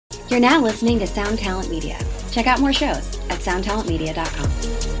You're now listening to Sound Talent Media. Check out more shows at soundtalentmedia.com.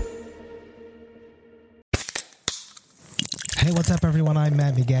 Hey, what's up, everyone? I'm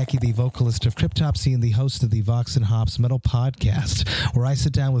Matt McGachy, the vocalist of Cryptopsy and the host of the Vox and Hops Metal Podcast, where I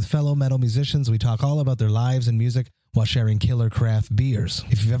sit down with fellow metal musicians. We talk all about their lives and music while sharing killer craft beers.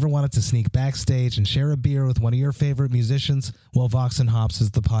 If you've ever wanted to sneak backstage and share a beer with one of your favorite musicians, well, Vox and Hops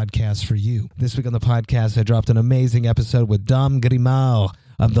is the podcast for you. This week on the podcast, I dropped an amazing episode with Dom Grimal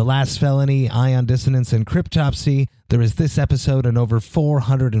of The Last Felony, Ion Dissonance, and Cryptopsy. There is this episode and over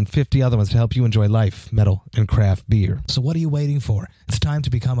 450 other ones to help you enjoy life, metal, and craft beer. So what are you waiting for? It's time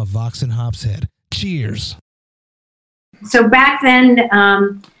to become a Vox and Hops head. Cheers! So back then,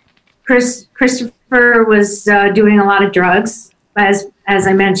 Christopher was doing a lot of drugs, as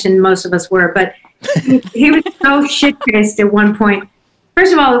I mentioned, most of us were, but he was so shit-faced at one point.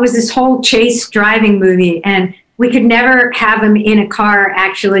 First of all, it was this whole chase driving movie, and we could never have him in a car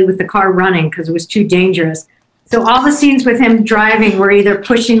actually with the car running because it was too dangerous. So all the scenes with him driving were either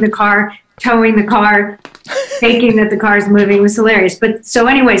pushing the car, towing the car, faking that the car's moving. It was hilarious. But so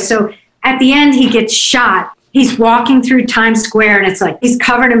anyway, so at the end he gets shot. He's walking through Times Square and it's like he's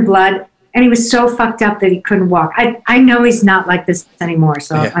covered in blood and he was so fucked up that he couldn't walk. I know he's not like this anymore,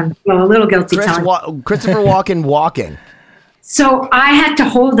 so yeah. I'm a little guilty. Christopher Walken walking. So I had to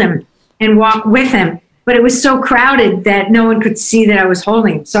hold him and walk with him. But it was so crowded that no one could see that I was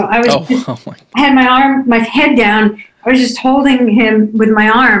holding him. So I was I had my head down. I was just holding him with my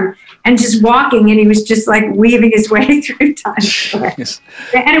arm and just walking, and he was just like weaving his way through Times Square.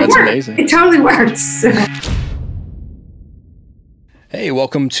 And it worked. Amazing. It totally worked. So. Hey,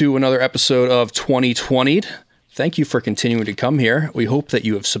 welcome to another episode of 2020. Thank you for continuing to come here. We hope that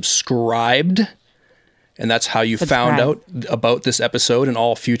you have subscribed. And that's how you found out about this episode and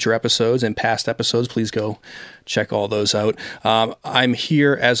all future episodes and past episodes. Please go check all those out. I'm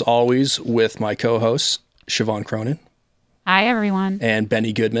here, as always, with my co-hosts, Siobhan Cronin. Hi, everyone. And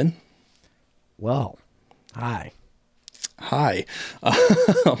Benny Goodman. Well, hi. Hi.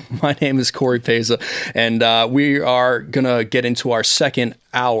 My name is Corey Peza, and we are going to get into our second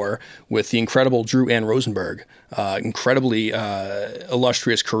hour with the incredible Drew Ann Rosenberg. Incredibly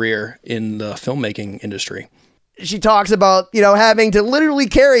illustrious career in the filmmaking industry. She talks about, having to literally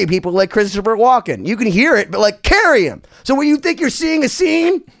carry people like Christopher Walken. You can hear it, but like carry him. So when you think you're seeing a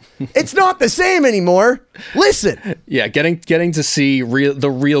scene, it's not the same anymore. Listen. Yeah, getting to see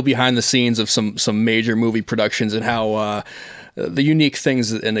the real behind the scenes of some major movie productions and how the unique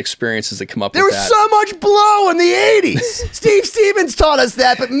things and experiences that come up with that. There was so much blow in the 80s. Steve Stevens taught us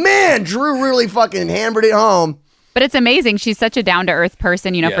that, but man, Drew really fucking hammered it home. But it's amazing. She's such a down-to-earth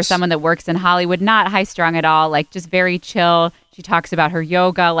person, yes. For someone that works in Hollywood, not high-strung at all, like just very chill. She talks about her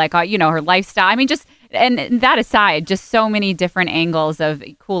yoga, like, her lifestyle. I mean, and that aside, just so many different angles of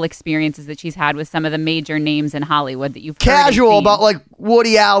cool experiences that she's had with some of the major names in Hollywood that you've casual about, like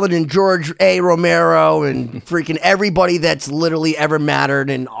Woody Allen and George A. Romero and freaking everybody that's literally ever mattered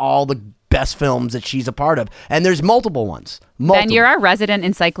in all the best films that she's a part of. And there's multiple ones. Ben, you're our resident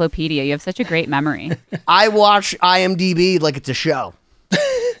encyclopedia. You have such a great memory. I watch IMDb like it's a show.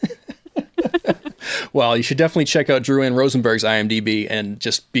 Well, you should definitely check out Drew Ann Rosenberg's IMDb and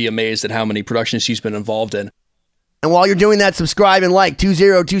just be amazed at how many productions she's been involved in. And while you're doing that, subscribe and like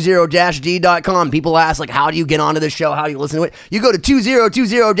 2020-d.com. People ask, like, how do you get onto this show? How do you listen to it? You go to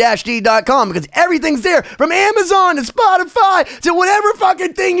 2020-d.com because everything's there, from Amazon to Spotify to whatever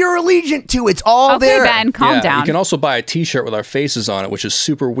fucking thing you're allegiant to. It's all there. Okay, Ben, calm down. You can also buy a t-shirt with our faces on it, which is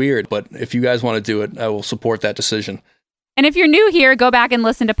super weird. But if you guys want to do it, I will support that decision. And if you're new here, go back and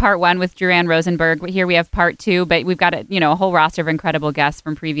listen to part 1 with Drew Ann Rosenberg. Here we have part 2, but we've got a whole roster of incredible guests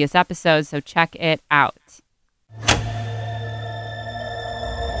from previous episodes, so check it out.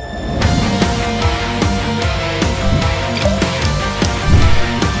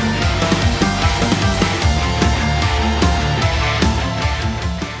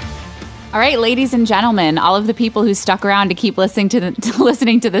 All right, ladies and gentlemen, all of the people who stuck around to keep listening to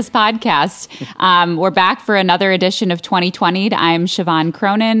this podcast, we're back for another edition of 2020. I'm Siobhan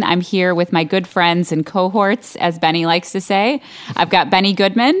Cronin. I'm here with my good friends and cohorts, as Benny likes to say. I've got Benny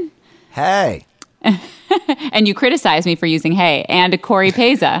Goodman. Hey. And you criticize me for using hey. And Corey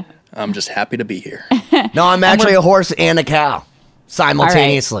Peza. I'm just happy to be here. No, I'm actually a horse and a cow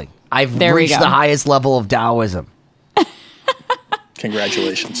simultaneously. Right. I've reached the highest level of Taoism.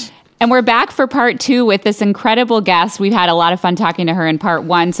 Congratulations. And we're back for part 2 with this incredible guest. We've had a lot of fun talking to her in part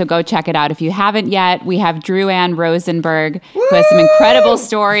 1, so go check it out if you haven't yet. We have Drew Ann Rosenberg, who has some incredible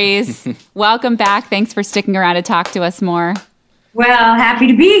stories. Welcome back. Thanks for sticking around to talk to us more. Well, happy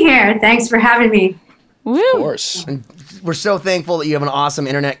to be here. Thanks for having me. Woo. Of course. we're so thankful that you have an awesome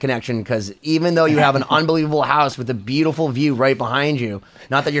internet connection, because even though you have an unbelievable house with a beautiful view right behind you,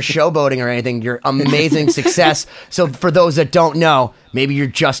 not that you're showboating or anything, you're amazing success. So for those that don't know, maybe you're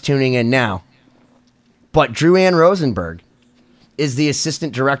just tuning in now, but Drew Ann Rosenberg is the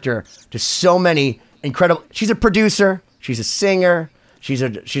assistant director to so many incredible. She's a producer, she's a singer, she's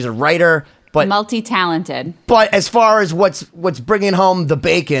a writer, but multi-talented. But as far as what's bringing home the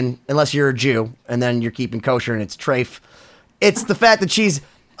bacon, unless you're a Jew and then you're keeping kosher and it's treif, it's the fact that she's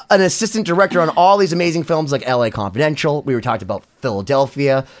an assistant director on all these amazing films like LA Confidential. We were talking about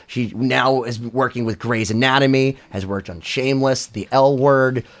Philadelphia. She now is working with Grey's Anatomy, has worked on Shameless, The L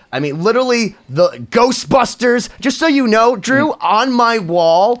Word. I mean, literally the Ghostbusters. Just so you know, Drew, on my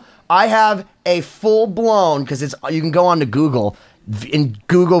wall, I have a full-blown, because you can go on to Google, in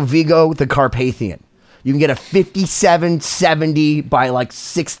Google Vigo the Carpathian. You can get a 5770 by like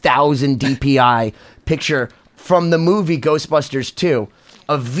 6,000 DPI picture from the movie Ghostbusters 2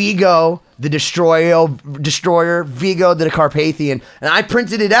 of Vigo the Destroyer, Vigo the Carpathian, and I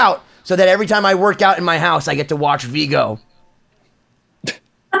printed it out so that every time I work out in my house, I get to watch Vigo.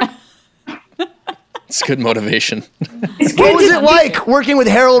 It's good motivation. What was it like working with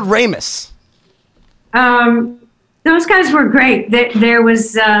Harold Ramis? Those guys were great. There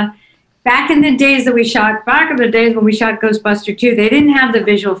was back in the days when we shot Ghostbuster 2, they didn't have the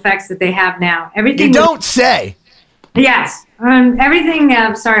visual effects that they have now. Everything. You don't say. Yes. Everything.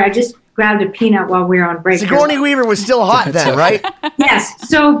 Sorry, I just grabbed a peanut while we were on break. Sigourney Weaver was still hot then, right? Yes.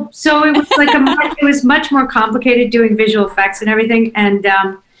 So it was like it was much more complicated doing visual effects and everything. And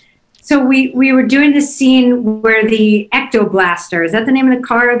so we were doing this scene where the Ecto-Blaster, is that the name of the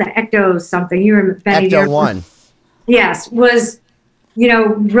car? The Ecto something. You remember? Ecto-1. Yes, was,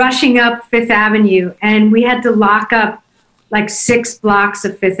 rushing up Fifth Avenue, and we had to lock up like 6 blocks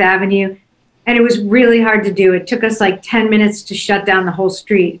of Fifth Avenue, and it was really hard to do. It took us like 10 minutes to shut down the whole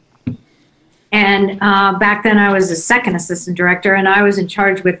street. And back then I was a second assistant director, and I was in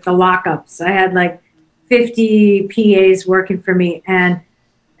charge with the lockups. I had like 50 PAs working for me, and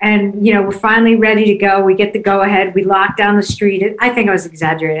we're finally ready to go. We get the go ahead. We lock down the street. I think I was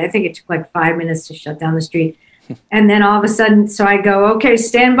exaggerating. I think it took like 5 minutes to shut down the street. And then all of a sudden, so I go, okay,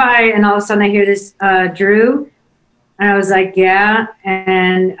 stand by. And all of a sudden I hear this, Drew. And I was like, yeah.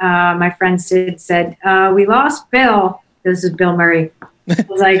 And my friend Sid said, we lost Bill. This is Bill Murray. I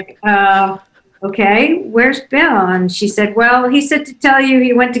was like, okay, where's Bill? And she said, well, he said to tell you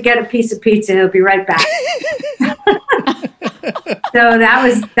he went to get a piece of pizza. He'll be right back. So that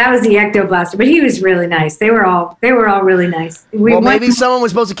was the Ecto-Blaster, but he was really nice. They were all really nice. Maybe someone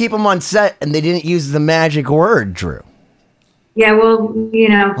was supposed to keep him on set and they didn't use the magic word, Drew. Yeah, well,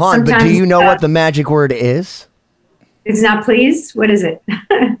 Hold on, but do you know what the magic word is? It's not please? What is it?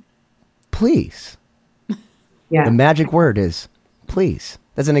 Please. Yeah. The magic word is please.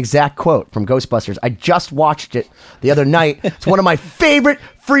 That's an exact quote from Ghostbusters. I just watched it the other night. It's one of my favorite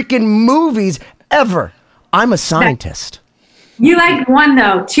freaking movies ever. I'm a scientist. You liked 1,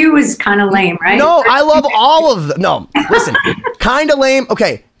 though. 2 was kind of lame, right? No, I love all of them. No, listen, kind of lame.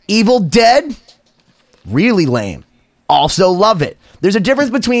 Okay, Evil Dead, really lame. Also love it. There's a difference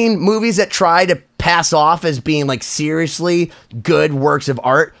between movies that try to pass off as being like seriously good works of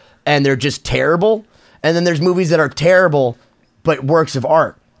art and they're just terrible. And then there's movies that are terrible but works of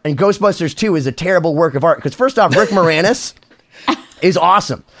art. And Ghostbusters 2 is a terrible work of art. Because first off, Rick Moranis is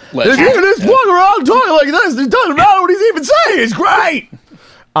awesome. He's just walking around talking like this. He doesn't know what he's even saying. It's great.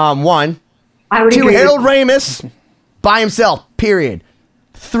 1. 2, Harold Ramis by himself, period.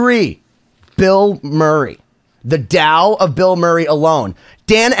 3, Bill Murray. The Tao of Bill Murray alone.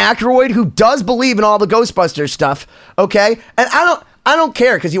 Dan Aykroyd, who does believe in all the Ghostbusters stuff, okay? And I don't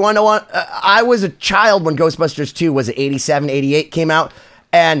care, because you want to know what? I was a child when Ghostbusters 2 was 87, 88 came out,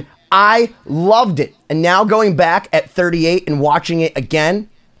 and I loved it. And now going back at 38 and watching it again,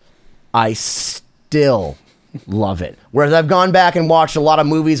 I still love it. Whereas I've gone back and watched a lot of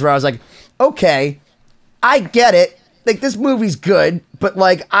movies where I was like, okay, I get it. Like, this movie's good, but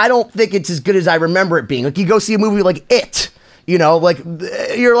like, I don't think it's as good as I remember it being. Like, you go see a movie like It, like,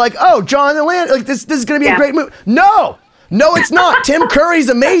 you're like, oh, Jonathan Land, like, this is going to be a great movie. No, it's not. Tim Curry's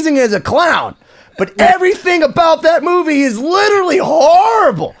amazing as a clown, but everything about that movie is literally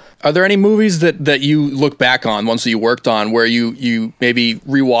horrible. Are there any movies that you look back on, ones that you worked on, where you maybe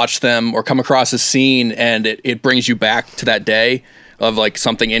rewatch them or come across a scene and it brings you back to that day of like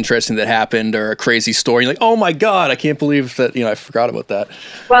something interesting that happened or a crazy story? You're like, oh my God, I can't believe that, I forgot about that.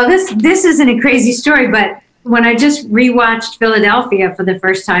 Well, this isn't a crazy story, but when I just rewatched Philadelphia for the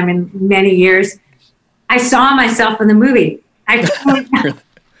first time in many years, I saw myself in the movie. I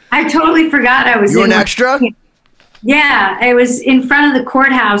totally forgot I was You were an extra? Yeah, it was in front of the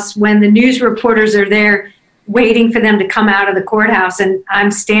courthouse when the news reporters are there waiting for them to come out of the courthouse, and I'm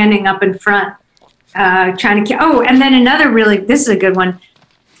standing up in front trying to. Oh, and then another this is a good one.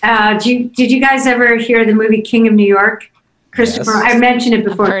 Did you guys ever hear the movie King of New York? Christopher, yes. I mentioned it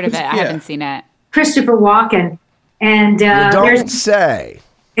before. I've heard of it. I haven't seen it. Christopher Walken, and don't say.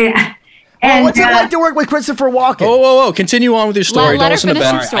 Yeah. And, what's it like to work with Christopher Walken? Whoa. Continue on with your story. Let her finish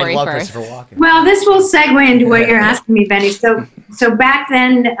your I story love first. Christopher Walken. Well, this will segue into what you're asking me, Benny. So back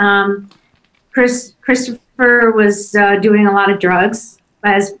then, Christopher was doing a lot of drugs,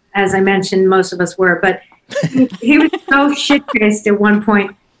 as I mentioned, most of us were. But he was so shit-faced at one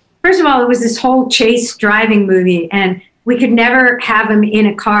point. First of all, it was this whole chase driving movie, and we could never have him in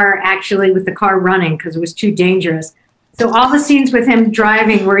a car, actually, with the car running because it was too dangerous. So all the scenes with him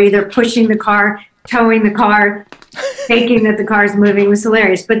driving were either pushing the car, towing the car, faking that the car's moving. It was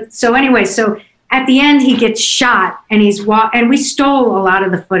hilarious. But so anyway, so at the end he gets shot and and we stole a lot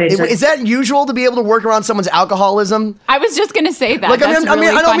of the footage. Is that usual to be able to work around someone's alcoholism? I was just going to say that. Like, I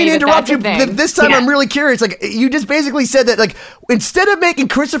don't mean to interrupt you. This time I'm really curious. Like, you just basically said that, like, instead of making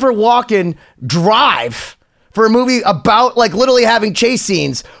Christopher Walken drive for a movie about, like, literally having chase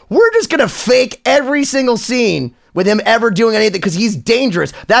scenes, we're just going to fake every single scene with him ever doing anything because he's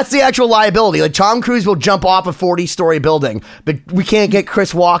dangerous. That's the actual liability. Like, Tom Cruise will jump off a 40-story building, but we can't get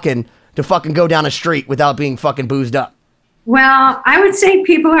Chris Walken to fucking go down a street without being fucking boozed up. Well, I would say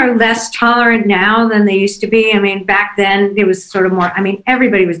people are less tolerant now than they used to be. I mean, back then it was sort of more,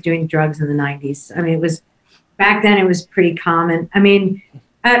 everybody was doing drugs in the 90s. Back then it was pretty common.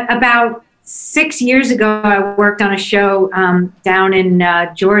 About 6 years ago, I worked on a show down in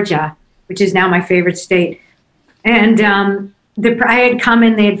Georgia, which is now my favorite state. And I had come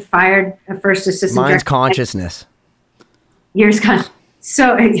in, they had fired a first assistant director. Mine's consciousness. Yours kind.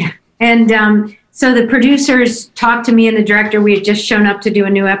 So, so the producers talked to me and the director. We had just shown up to do a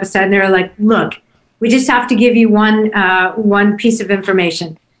new episode, and they were like, "Look, we just have to give you one piece of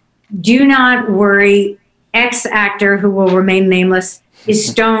information. Do not worry. X actor, who will remain nameless, is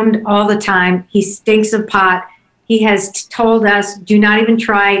stoned all the time. He stinks of pot. He has told us, do not even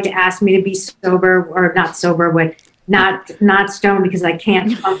try to ask me to be sober or not sober, but not stoned because I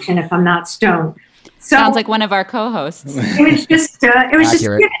can't function if I'm not stoned." So, sounds like one of our co-hosts. It was just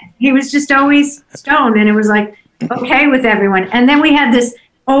given. He was just always stoned, and it was like okay with everyone. And then we had this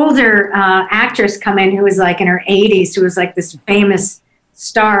older actress come in who was like in her 80s, who was like this famous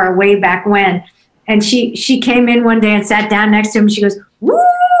star way back when. And she came in one day and sat down next to him. And she goes, "Woo,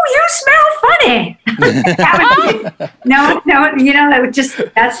 you smell funny." No,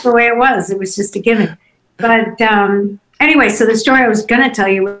 that's the way it was. It was just a given. But anyway, so the story I was going to tell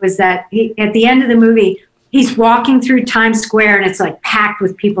you was that at the end of the movie, he's walking through Times Square and it's like packed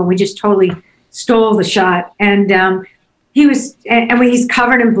with people. We just totally stole the shot. And he's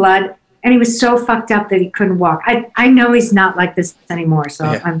covered in blood, and he was so fucked up that he couldn't walk. I know he's not like this anymore,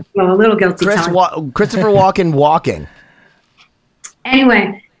 so yeah. I'm a little guilty. Christopher Walken walking.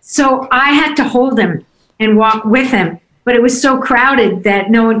 Anyway, so I had to hold him and walk with him, but it was so crowded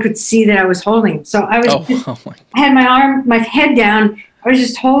that no one could see that I was holding him. So I had my head down. I was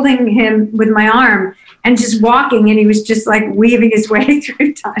just holding him with my arm and just walking, and he was just like weaving his way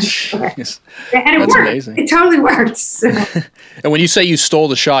through Times Square. And it worked. Amazing. It totally worked. So. And when you say you stole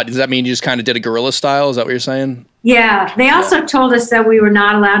the shot, does that mean you just kind of did a guerrilla style? Is that what you're saying? Yeah. They also told us that we were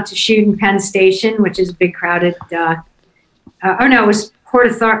not allowed to shoot in Penn Station, which is a big crowded. It was Port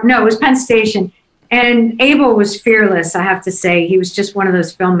Authority. No, it was Penn Station. And Abel was fearless, I have to say. He was just one of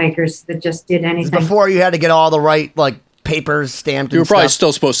those filmmakers that just did anything. Before you had to get all the right, like, papers stamped. You were probably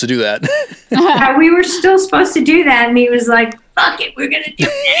still supposed to do that. We were still supposed to do that, and he was like, "Fuck it, we're gonna do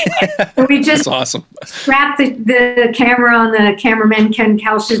it anyway." So we just That's awesome. strapped the camera on the cameraman Ken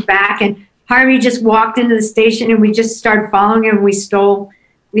Kelch's back, and Harvey just walked into the station, and we just started following him. We stole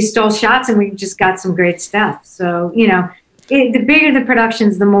shots, and we just got some great stuff. So the bigger the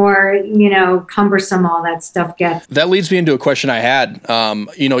productions, the more, cumbersome all that stuff gets. That leads me into a question I had.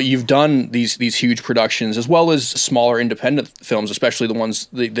 You've done these huge productions as well as smaller independent films, especially the ones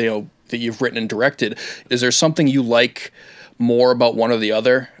that you've written and directed. Is there something you like more about one or the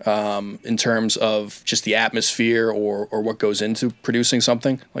other in terms of just the atmosphere or what goes into producing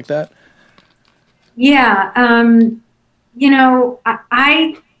something like that? Yeah.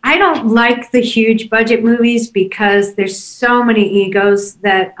 I don't like the huge budget movies because there's so many egos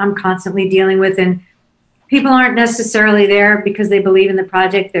that I'm constantly dealing with, and people aren't necessarily there because they believe in the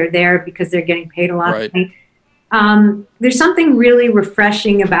project. They're there because they're getting paid a lot of money. There's something really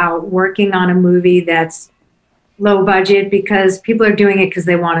refreshing about working on a movie that's low budget because people are doing it because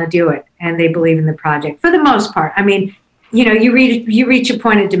they want to do it and they believe in the project for the most part. I mean, you know, you reach a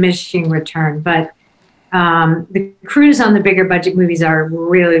point of diminishing return, but the crews on the bigger budget movies are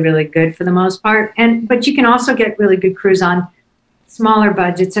really, really good for the most part. But you can also get really good crews on smaller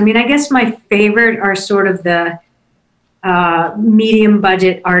budgets. I mean, I guess my favorite are sort of the medium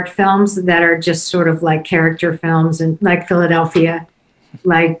budget art films that are just sort of like character films, and like Philadelphia,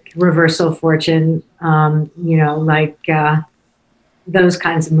 like Reversal of Fortune, you know, like those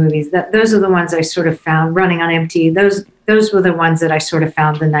kinds of movies. Those are the ones I sort of found Running on Empty. Those were the ones that I sort of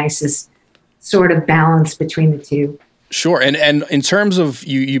found the nicest sort of balance between the two. Sure. And in terms of,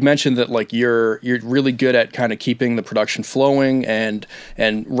 you mentioned that like you're really good at kind of keeping the production flowing and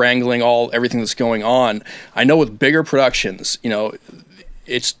wrangling everything that's going on. I know with bigger productions, you know,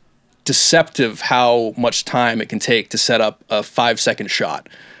 it's deceptive how much time it can take to set up a 5-second shot.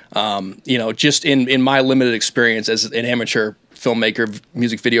 You know, just in my limited experience as an amateur filmmaker,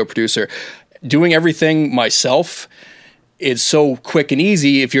 music video producer, doing everything myself, it's so quick and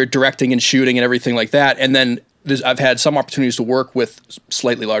easy if you're directing and shooting and everything like that. And then I've had some opportunities to work with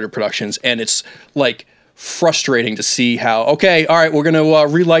slightly larger productions, and it's like frustrating to see how, okay, all right, we're going to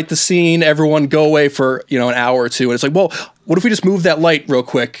relight the scene. Everyone go away for, you know, an hour or two. And it's like, well, what if we just move that light real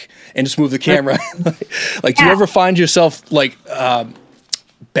quick and just move the camera? Like, do you ever find yourself like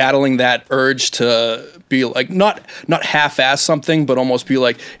battling that urge to be like, not half-ass something, but almost be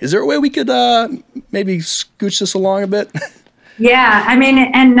like, is there a way we could maybe scooch this along a bit? Yeah, I mean,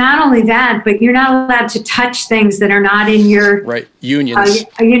 and not only that, but you're not allowed to touch things that are not in your unions.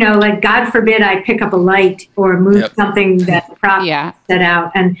 You know, like God forbid I pick up a light or move something that the prop set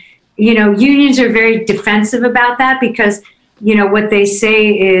out. And you know, unions are very defensive about that because you know what they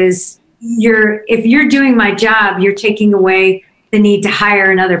say is if you're doing my job, you're taking away the need to hire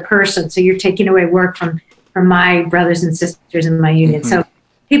another person. So you're taking away work from my brothers and sisters in my union. Mm-hmm. So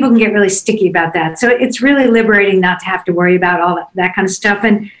people can get really sticky about that. So it's really liberating not to have to worry about all that kind of stuff.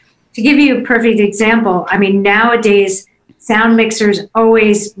 And to give you a perfect example, I mean, nowadays, sound mixers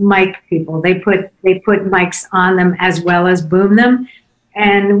always mic people. They put mics on them as well as boom them.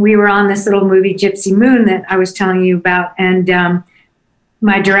 And we were on this little movie, Gypsy Moon, that I was telling you about. And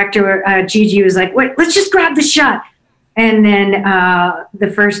my director, Gigi, was like, wait, let's just grab the shot. And then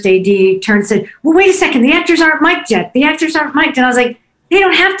the first AD turned and said, well, wait a second, the actors aren't mic'd yet. The actors aren't mic'd. And I was like, they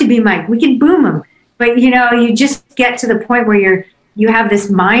don't have to be mic'd. We can boom them. But, you know, you just get to the point where you have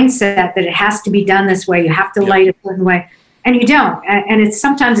this mindset that it has to be done this way. You have to light a certain way. And you don't. And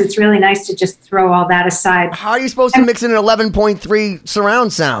sometimes it's really nice to just throw all that aside. How are you supposed to mix in an 11.3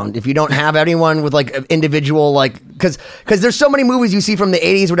 surround sound if you don't have anyone with like individual, like, because there's so many movies you see from the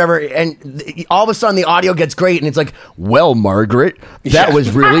 80s, whatever, and all of a sudden the audio gets great and it's like, well, Margaret, that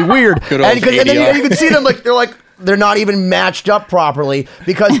was really weird. And then you can see them like, they're not even matched up properly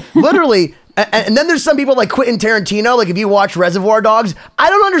because literally, and then there's some people like Quentin Tarantino, like if you watch Reservoir Dogs, I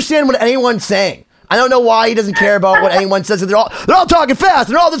don't understand what anyone's saying. I don't know why he doesn't care about what anyone says. They're all talking fast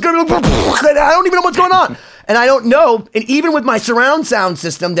and all this going to I don't even know what's going on. And I don't know, and even with my surround sound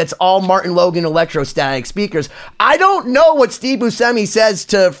system that's all Martin Logan electrostatic speakers, I don't know what Steve Buscemi says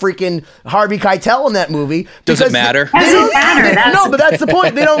to freaking Harvey Keitel in that movie. Does it matter? Doesn't matter. No, but that's the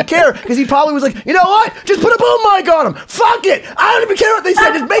point. They don't care because he probably was like, you know what? Just put a boom mic on him. Fuck it. I don't even care what they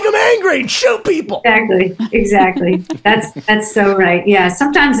say. Just make them angry and shoot people. Exactly. That's so right. Yeah,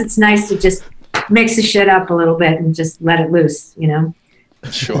 sometimes it's nice to just mix the shit up a little bit and just let it loose, you know?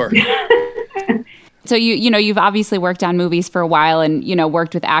 Sure. So you've obviously worked on movies for a while and, you know,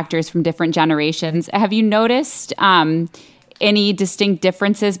 worked with actors from different generations. Have you noticed any distinct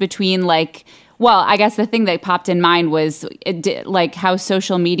differences between I guess the thing that popped in mind was like how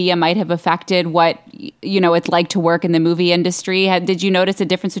social media might have affected what, you know, it's like to work in the movie industry. Did you notice a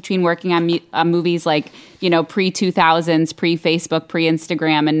difference between working on movies like, you know, pre-2000s, pre-Facebook,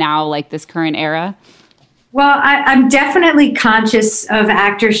 pre-Instagram, and now like this current era? Well, I'm definitely conscious of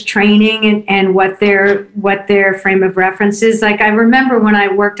actors' training and what their frame of reference is. Like I remember when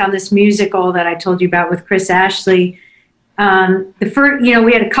I worked on this musical that I told you about with Chris Ashley, we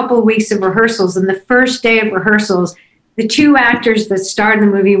had a couple of weeks of rehearsals, and the first day of rehearsals, the two actors that starred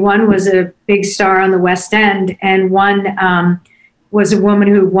in the movie, one was a big star on the West End, and one was a woman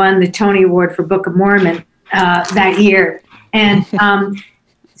who won the Tony Award for Book of Mormon that year. And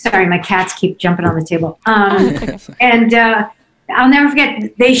sorry, my cats keep jumping on the table. And I'll never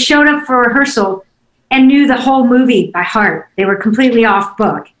forget, they showed up for rehearsal and knew the whole movie by heart. They were completely off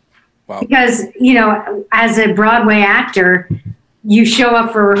book. Wow. Because, you know, as a Broadway actor, you show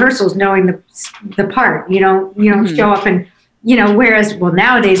up for rehearsals knowing the part. You don't show up and, you know, whereas, well,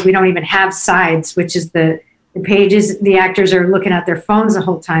 nowadays we don't even have sides, which is the the pages, the actors are looking at their phones the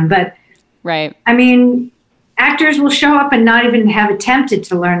whole time. But right. I mean, actors will show up and not even have attempted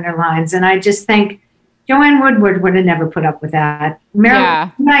to learn their lines. And I just think Joanne Woodward would have never put up with that. When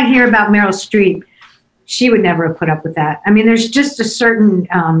I hear about Meryl Streep, she would never have put up with that. I mean, there's just a certain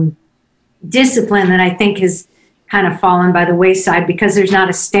discipline that I think has kind of fallen by the wayside because there's not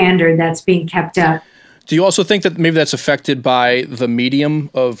a standard that's being kept up. Do you also think that maybe that's affected by the medium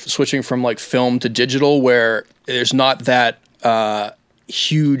of switching from like film to digital, where there's not that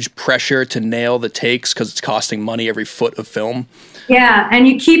huge pressure to nail the takes because it's costing money every foot of film? Yeah, and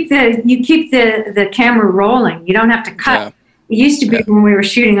you keep the camera rolling. You don't have to cut. Yeah. It used to be when we were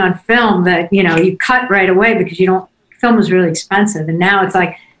shooting on film that, you know, you cut right away because film was really expensive. And now it's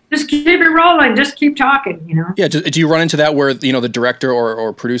like, just keep it rolling, just keep talking, you know? Yeah, do you run into that where, you know, the director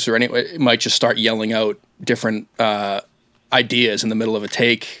or producer anyway might just start yelling out different ideas in the middle of a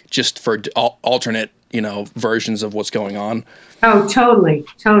take just for alternate, you know, versions of what's going on? Oh, totally.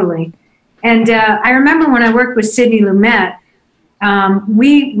 And I remember when I worked with Sidney Lumet,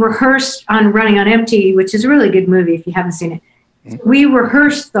 we rehearsed on Running on Empty, which is a really good movie if you haven't seen it. We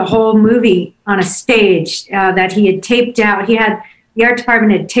rehearsed the whole movie on a stage that he had taped out. The art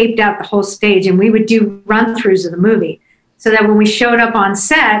department had taped out the whole stage, and we would do run-throughs of the movie so that when we showed up on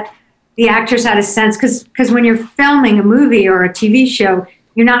set, the actors had a sense, because when you're filming a movie or a TV show,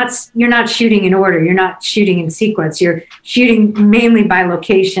 you're not shooting in order. You're not shooting in sequence. You're shooting mainly by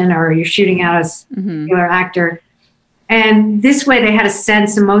location, or you're shooting out a particular actor. And this way they had a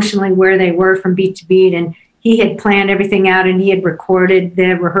sense emotionally where they were from beat to beat, and he had planned everything out and he had recorded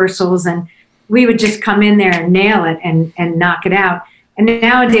the rehearsals, and we would just come in there and nail it and knock it out. And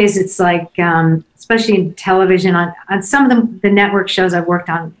nowadays it's like, especially in television, on some of the network shows I've worked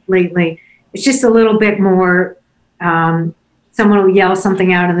on lately, it's just a little bit more, someone will yell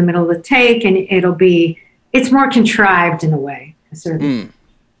something out in the middle of the take and it's more contrived in a way.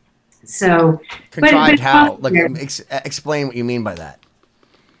 So contrived how? Like, explain what you mean by that.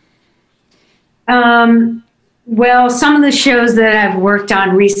 Well, some of the shows that I've worked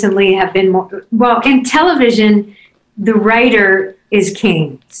on recently have been more, well, in television, the writer is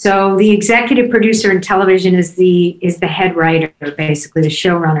king. So the executive producer in television is the head writer, basically the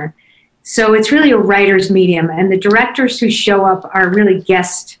showrunner. So it's really a writer's medium, and the directors who show up are really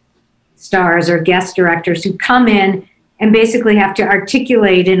guest stars or guest directors who come in and basically have to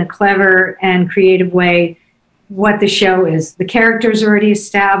articulate in a clever and creative way what the show is. The characters are already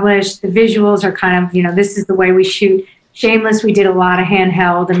established. The visuals are kind of, you know, this is the way we shoot. Shameless, we did a lot of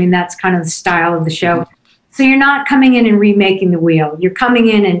handheld. I mean, that's kind of the style of the show. So you're not coming in and remaking the wheel. You're coming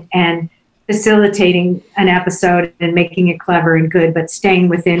in and facilitating an episode and making it clever and good, but staying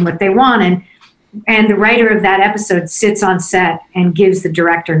within what they want. And the writer of that episode sits on set and gives the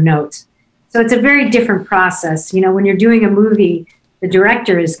director notes. So it's a very different process. You know, when you're doing a movie, the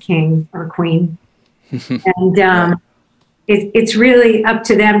director is king or queen. And it's really up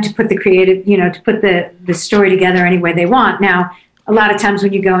to them to put the creative, you know, to put the story together any way they want. Now, a lot of times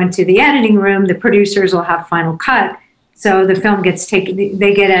when you go into the editing room, the producers will have final cut. So the film gets taken,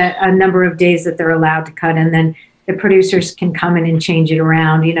 they get a number of days that they're allowed to cut, and then the producers can come in and change it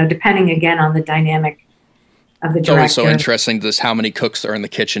around, you know, depending again on the dynamic of the director. It's always so interesting this how many cooks are in the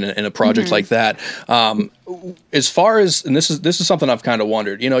kitchen in a project like that. As far as, and this is something I've kind of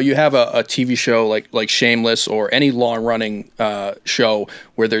wondered, you know, you have a TV show like Shameless or any long running show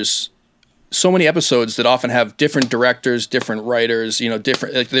where there's so many episodes that often have different directors, different writers, you know,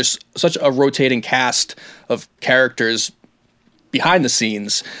 different, like there's such a rotating cast of characters behind the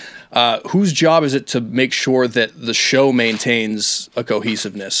scenes. Whose job is it to make sure that the show maintains a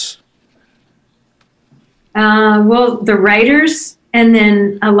cohesiveness? Well, the writers, and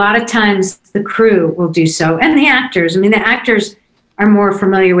then a lot of times the crew will do so, and the actors. I mean, the actors are more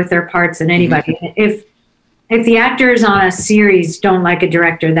familiar with their parts than anybody. Mm-hmm. If the actors on a series don't like a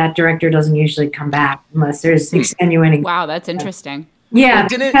director, that director doesn't usually come back unless there's extenuating. Wow, that's interesting. Yeah.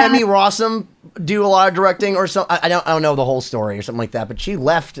 Didn't Emmy Rossum do a lot of directing or something? I don't know the whole story or something like that, but she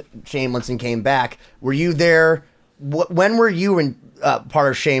left Shameless and came back. Were you there? When were you in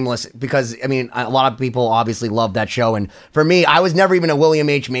part of Shameless? Because, I mean, a lot of people obviously love that show. And for me, I was never even a William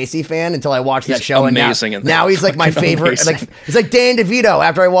H. Macy fan until I watched that show. Amazing. And now he's like my favorite. Like, it's like Dan DeVito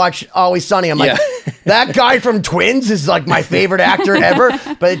after I watch Always Sunny. I'm like, that guy from Twins is like my favorite actor ever.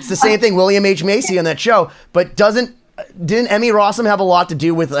 But it's the same thing, William H. Macy on that show. But didn't Emmy Rossum have a lot to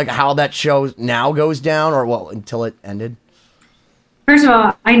do with like how that show now goes down, or well, until it ended? First of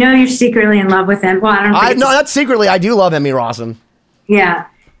all, I know you're secretly in love with him. Well, that's secretly. I do love Emmy Rossum. Yeah.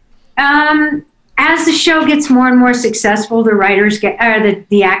 As the show gets more and more successful, the writers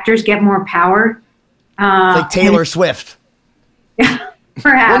the actors get more power. It's like Taylor Swift.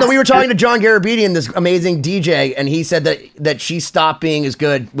 Perhaps. Well, no, we were talking to John Garabedian, this amazing DJ, and he said that she stopped being as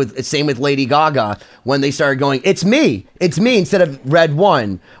good same with Lady Gaga when they started going, it's me instead of Red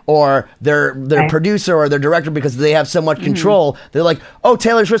One or their producer or their director, because they have so much control. They're like, oh,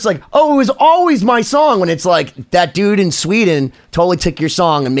 Taylor Swift's like, oh, it was always my song, when it's like that dude in Sweden totally took your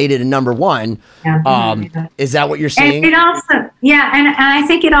song and made it a number one. Is that what you're saying? And it also, and I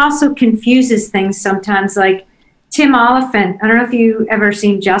think it also confuses things sometimes, like Tim Oliphant. I don't know if you ever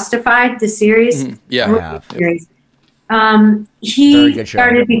seen Justified, the series. Yeah, I have. Series. He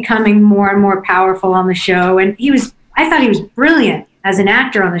started becoming more and more powerful on the show, and I thought he was brilliant as an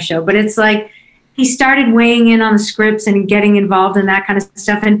actor on the show, but it's like he started weighing in on the scripts and getting involved in that kind of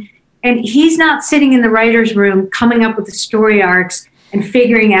stuff, and he's not sitting in the writer's room coming up with the story arcs and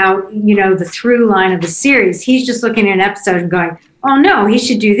figuring out, the through line of the series. He's just looking at an episode and going, oh no, he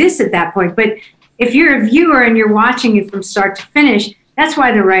should do this at that point. But if you're a viewer and you're watching it from start to finish, that's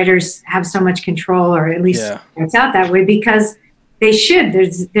why the writers have so much control, or at least it's out that way, because they should.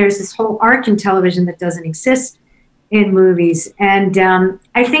 There's this whole arc in television that doesn't exist in movies. And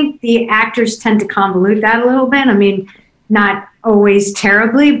I think the actors tend to convolute that a little bit. I mean, not always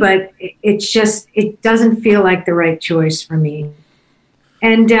terribly, but it doesn't feel like the right choice for me.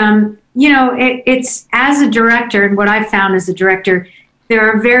 And, it's as a director, and what I've found as a director, there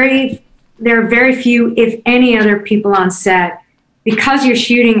are very few, if any, other people on set, because you're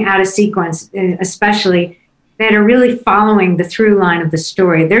shooting out of sequence, especially, that are really following the through line of the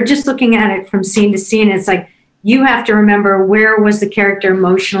story. They're just looking at it from scene to scene. It's like, you have to remember, where was the character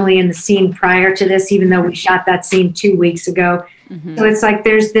emotionally in the scene prior to this, even though we shot that scene 2 weeks ago. So it's like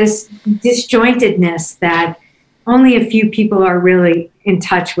there's this disjointedness that only a few people are really in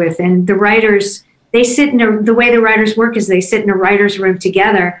touch with. And the writers, the way the writers work is they sit in a writer's room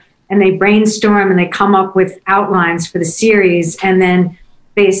together and they brainstorm and they come up with outlines for the series. And then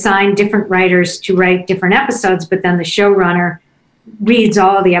they assign different writers to write different episodes, but then the showrunner reads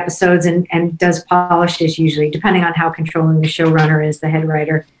all of the episodes and does polishes, usually, depending on how controlling the showrunner is, the head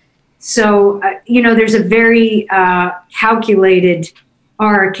writer. So, there's a very calculated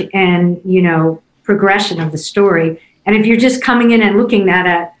arc and, progression of the story. And if you're just coming in and looking at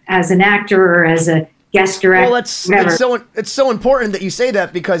it as an actor or as a guest director, well, it's so important that you say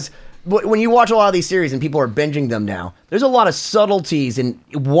that, because when you watch a lot of these series and people are binging them now, there's a lot of subtleties and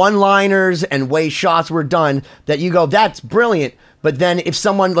one-liners and way shots were done that you go, that's brilliant. But then if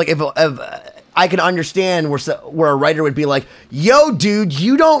someone, like, if I can understand where a writer would be like, yo, dude,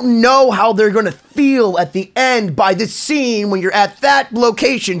 you don't know how they're going to feel at the end by this scene when you're at that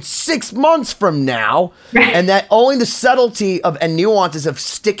location 6 months from now. And that only the subtlety and nuances of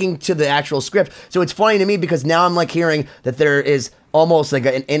sticking to the actual script. So it's funny to me, because now I'm like hearing that there is almost like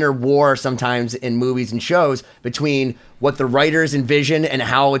an inner war sometimes in movies and shows between what the writers envision and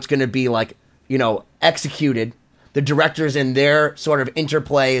how it's going to be, like, executed. The directors and their sort of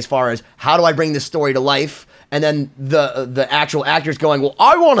interplay as far as, how do I bring this story to life? And then the actual actors going, well,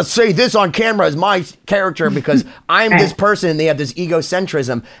 I want to say this on camera as my character because I'm this person, and they have this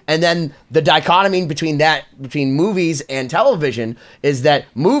egocentrism. And then the dichotomy between movies and television is that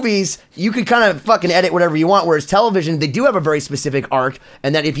movies, you can kind of fucking edit whatever you want, whereas television, they do have a very specific arc,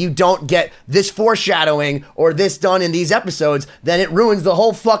 and that if you don't get this foreshadowing or this done in these episodes, then it ruins the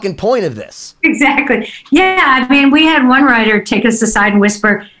whole fucking point of this. Exactly. Yeah, I mean, we had one writer take us aside and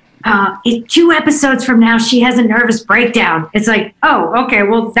whisper, 2 episodes from now, she has a nervous breakdown. It's like, oh, okay,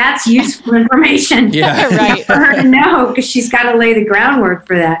 well, that's useful information right. for her to know, because she's got to lay the groundwork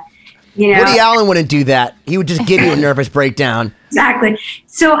for that. Woody Allen wouldn't do that. He would just give you a nervous breakdown. Exactly.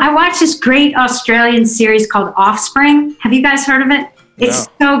 So I watched this great Australian series called Offspring. Have you guys heard of it? It's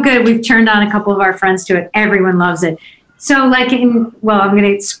so good. We've turned on a couple of our friends to it. Everyone loves it. So like I'm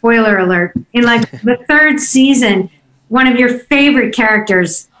going to, spoiler alert, in like the 3rd season, one of your favorite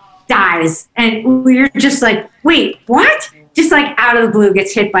characters dies, and we're just like, wait, what? Just like out of the blue,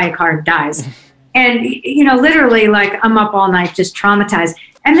 gets hit by a car and dies. And literally, like, I'm up all night just traumatized.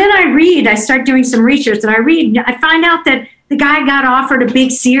 And then I start doing some research, and I find out that the guy got offered a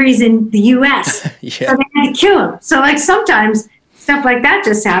big series in the US. So they had to kill him. So like sometimes stuff like that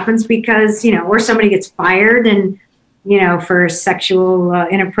just happens because, or somebody gets fired and, for sexual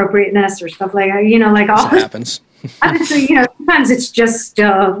inappropriateness or stuff like that, like all this happens. Obviously, sometimes it's just,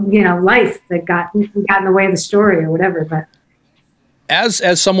 life that got in the way of the story or whatever. But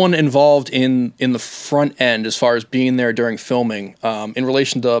as someone involved in the front end, as far as being there during filming, in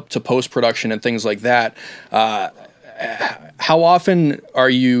relation to post-production and things like that, how often are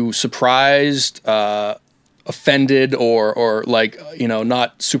you surprised offended or like,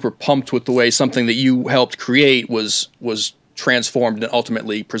 not super pumped with the way something that you helped create was transformed and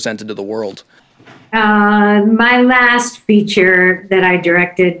ultimately presented to the world? My last feature that I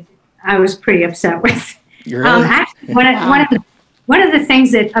directed, I was pretty upset with. Really? Actually, one of the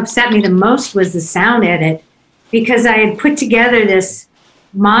things that upset me the most was the sound edit, because I had put together this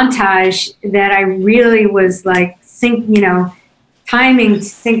montage that I really was like what's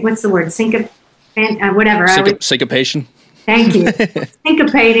the word? Syncopation. Thank you.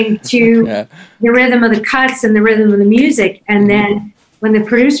 Syncopating to the rhythm of the cuts and the rhythm of the music. And then when the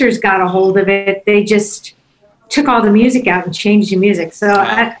producers got a hold of it, they just took all the music out and changed the music.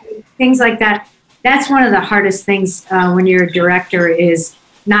 So things like that. That's one of the hardest things when you're a director, is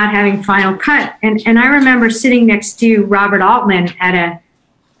not having final cut. And I remember sitting next to Robert Altman at a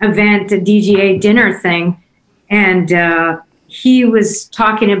DGA dinner thing, and he was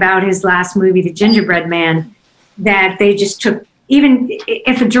talking about his last movie, The Gingerbread Man, that they just took, even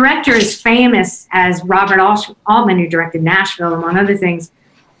if a director as famous as Robert Altman, who directed Nashville, among other things,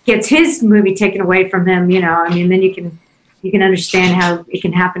 gets his movie taken away from him, then you can understand how it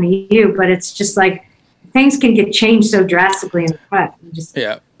can happen to you. But it's just like, things can get changed so drastically in the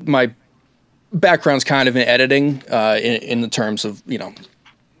cut. My background's kind of in editing, in the terms of,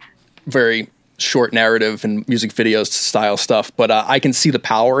 very short narrative and music videos style stuff, but I can see the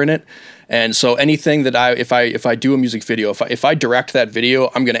power in it. And so anything that if I do a music video, if I direct that video,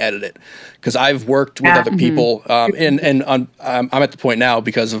 I'm going to edit it, because I've worked with other people, and I'm at the point now,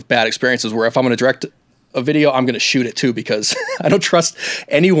 because of bad experiences, where if I'm going to direct a video, I'm going to shoot it too, because I don't trust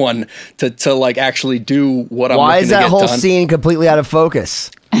anyone to like actually do what I'm looking to get done. Why is that whole scene completely out of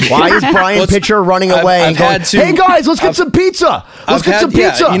focus? Why is Brian Pitcher running away and going, hey guys, let's get some pizza. Let's get some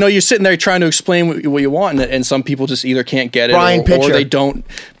pizza. Yeah, you're sitting there trying to explain what you want, and some people just either can't get it or they don't.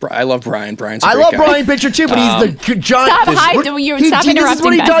 I love Brian. I love Brian Pitcher too, but he's the giant. Stop interrupting. This is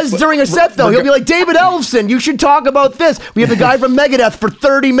what he does during a set, though. He'll be like, David Ellefson, you should talk about this. We have the guy from Megadeth for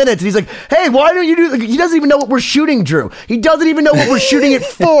 30 minutes, and he's like, hey, why don't you do... He doesn't even know what we're shooting, Drew. He doesn't even know what we're shooting it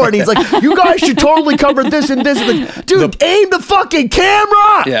for, and he's like, you guys should totally cover this and this. And like, dude, aim the fucking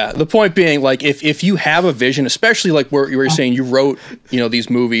camera! Yeah, the point being, like, if you have a vision, especially like where you were saying you wrote, these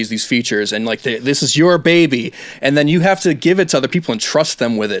movies, these features, and like this is your baby, and then you have to give it to other people and trust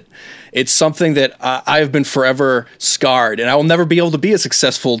them with it. It's something that I have been forever scarred, and I will never be able to be a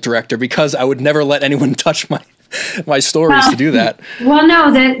successful director, because I would never let anyone touch my stories to do that. Well,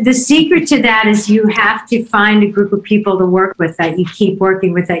 no, the secret to that is you have to find a group of people to work with that you keep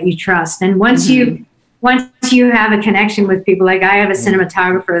working with, that you trust. And once you have a connection with people, like I have a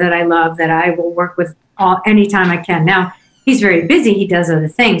cinematographer that I love, that I will work with anytime I can. Now, he's very busy, he does other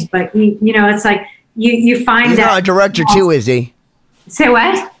things, but it's like you find he's that... He's not a director too, is he? Say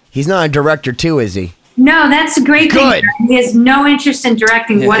what? He's not a director too, is he? No, that's a great thing. He has no interest in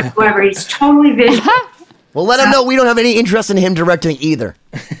directing whatsoever. He's totally visual. Well, let him know we don't have any interest in him directing either.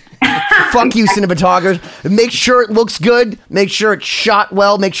 Fuck you, cinematographers. Make sure it looks good. Make sure it's shot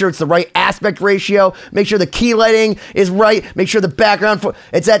well. Make sure it's the right aspect ratio. Make sure the key lighting is right. Make sure the background,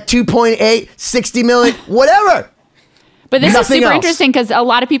 it's at 2.8, 60 million, whatever. But this is super interesting, because a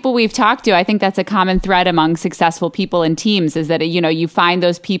lot of people we've talked to, I think that's a common thread among successful people in teams, is that, you find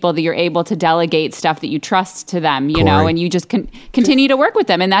those people that you're able to delegate stuff that you trust to them, and you just continue to work with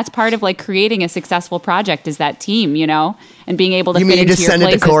them. And that's part of like creating a successful project, is that team, and being able to fit into your places. You mean you just send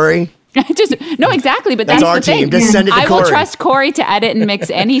it to Corey? No, exactly, but that's our the team. thing. Just send it to I Corey. will trust Corey to edit and mix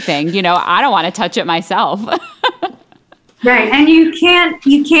anything. I don't want to touch it myself. Right, and you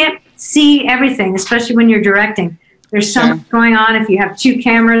can't see everything, especially when you're directing. There's so much going on. If you have two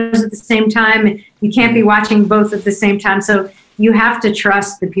cameras at the same time, you can't be watching both at the same time. So you have to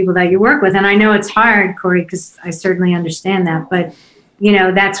trust the people that you work with. And I know it's hard, Corey, because I certainly understand that. But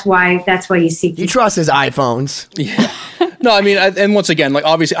that's why you seek. You trust his iPhones. Yeah. No, I mean, and once again, like,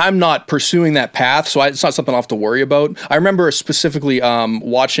 obviously I'm not pursuing that path, so it's not something I'll have to worry about. I remember specifically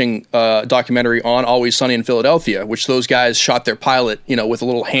watching a documentary on Always Sunny in Philadelphia, which those guys shot their pilot, with a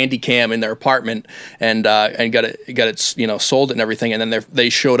little handy cam in their apartment, and got it sold it and everything, and then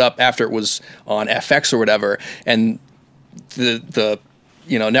they showed up after it was on FX or whatever, and the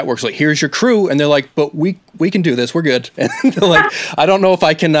network's like, here's your crew, and they're like, but we can do this, we're good. And they're like, I don't know if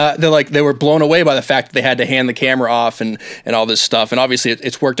I can. They're like, they were blown away by the fact that they had to hand the camera off and all this stuff. And obviously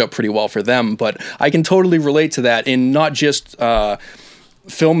it's worked out pretty well for them, but I can totally relate to that in not just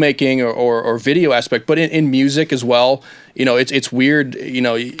filmmaking or video aspect, but in music as well. It's weird,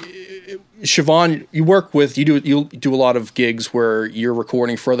 Siobhan, you do a lot of gigs where you're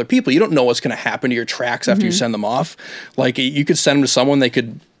recording for other people. You don't know what's going to happen to your tracks after you send them off. Like, you could send them to someone, they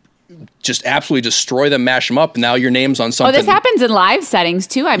could just absolutely destroy them, mash them up. And now your name's on something. Oh, this happens in live settings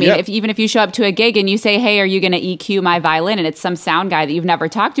too. I mean, even if you show up to a gig and you say, hey, are you going to EQ my violin? And it's some sound guy that you've never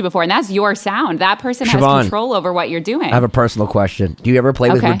talked to before. And that's your sound. That person has control over what you're doing. I have a personal question. Do you ever play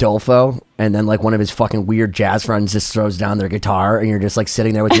with Rodolfo and then like one of his fucking weird jazz friends just throws down their guitar and you're just like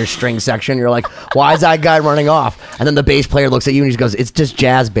sitting there with your string section? You're like, why is that guy running off? And then the bass player looks at you and he goes, it's just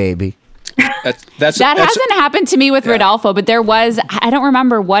jazz, baby. That hasn't happened to me with Rodolfo, but there was, I don't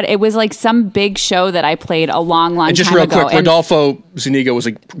remember what, it was like some big show that I played a long time ago. Just real quick, Rodolfo Zuniga was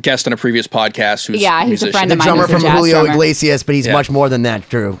a guest on a previous podcast. He's a friend of mine. The drummer from Julio Iglesias, but he's much more than that,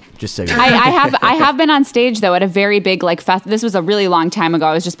 Drew. Just so you know. I have been on stage though at a very big like fest. This was a really long time ago.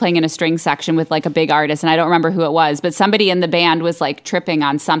 I was just playing in a string section with like a big artist, and I don't remember who it was, but somebody in the band was like tripping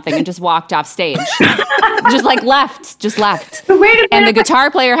on something and just walked off stage, just left. And the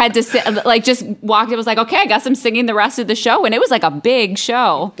guitar player had to sit, like just walked. It was like, okay, I guess I'm singing the rest of the show, and it was like a big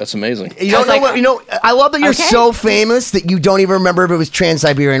show. That's amazing. You don't know what, you know. I love that you're so famous that you don't even remember if it was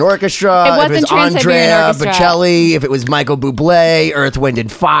Trans-Siberian Orchestra, it wasn't if it was Andrea Bocelli, if it was Michael Bublé, Earth, Wind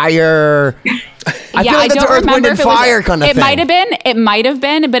and Fire. I feel like that's Earth, Wind and Fire kind of thing. It might have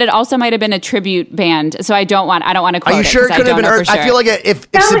been, but it also might have been a tribute band. So I don't want to quote it. Are you sure it could have been Earth? I feel like if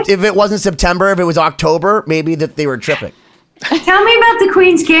it wasn't September, if it was October, maybe that they were tripping. Tell me about the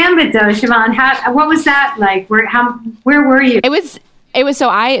Queen's Gambit, though, Siobhan. What was that like? Where were you? It was so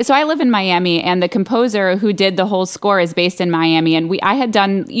I live in Miami, and the composer who did the whole score is based in Miami, and I had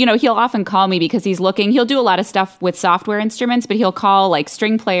done, he'll often call me because he'll do a lot of stuff with software instruments, but he'll call like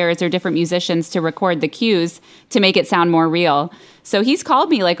string players or different musicians to record the cues to make it sound more real. So he's called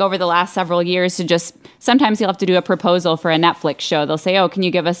me like over the last several years to just, sometimes he'll have to do a proposal for a Netflix show. They'll say, oh, can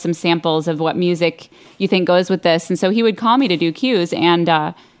you give us some samples of what music you think goes with this? And so he would call me to do cues, and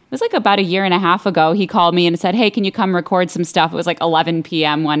it was like about a year and a half ago, he called me and said, hey, can you come record some stuff? It was like 11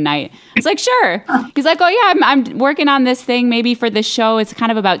 p.m. one night. I was like, sure. He's like, oh, yeah, I'm working on this thing maybe for this show. It's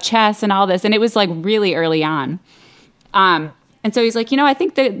kind of about chess and all this. And it was like really early on. And so he's like, I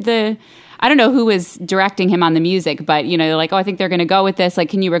think I don't know who was directing him on the music, but, they're like, oh, I think they're going to go with this. Like,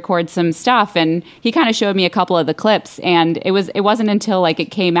 can you record some stuff? And he kind of showed me a couple of the clips. And it wasn't until like it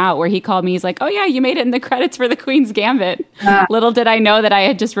came out where he called me. He's like, oh, yeah, you made it in the credits for the Queen's Gambit. Little did I know that I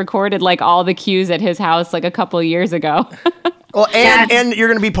had just recorded like all the cues at his house like a couple of years ago. Well, and you're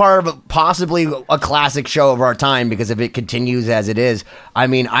going to be part of possibly a classic show of our time, because if it continues as it is, I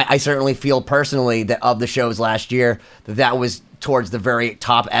mean, I certainly feel personally that of the shows last year, that was towards the very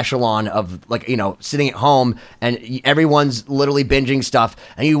top echelon of like, sitting at home and everyone's literally binging stuff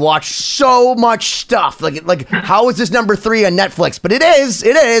and you watch so much stuff. Like how is this number 3 on Netflix? But it is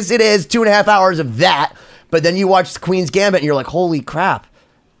 2.5 hours of that. But then you watch the Queen's Gambit and you're like, holy crap.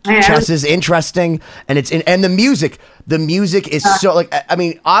 Chess is interesting, and and the music is so like, I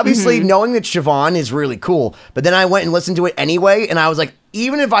mean, obviously knowing that Siobhan is really cool, but then I went and listened to it anyway, and I was like,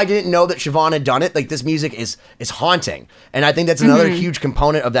 even if I didn't know that Siobhan had done it, like this music is haunting. And I think that's another huge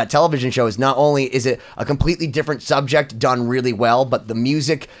component of that television show, is not only is it a completely different subject done really well, but the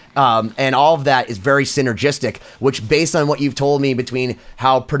music and all of that is very synergistic, which based on what you've told me between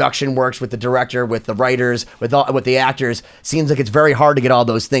how production works with the director, with the writers, with the actors, seems like it's very hard to get all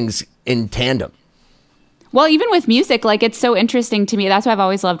those things in tandem. Well, even with music, like it's so interesting to me. That's why I've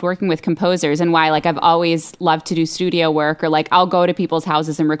always loved working with composers, and why like I've always loved to do studio work, or like I'll go to people's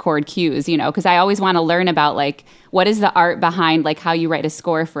houses and record cues, because I always want to learn about like what is the art behind like how you write a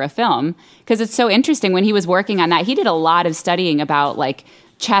score for a film, because it's so interesting. When he was working on that, he did a lot of studying about like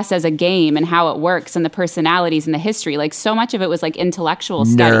chess as a game and how it works and the personalities and the history. Like so much of it was like intellectual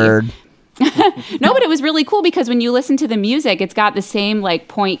study. Nerd. No, but it was really cool because when you listen to the music, it's got the same like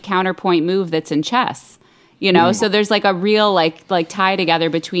point counterpoint move that's in chess. So there's like a real like tie together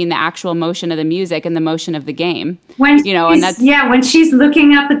between the actual motion of the music and the motion of the game. When she's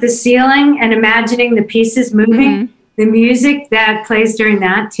looking up at the ceiling and imagining the pieces moving, the music that plays during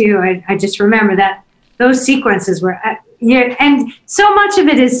that too. I just remember that those sequences were and so much of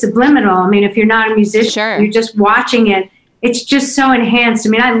it is subliminal. I mean, if you're not a musician, you're just watching it. It's just so enhanced. I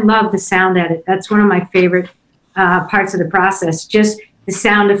mean, I love the sound edit. That's one of my favorite parts of the process. Just the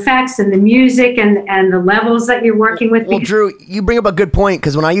sound effects and the music and the levels that you're working with. Well, Drew, you bring up a good point,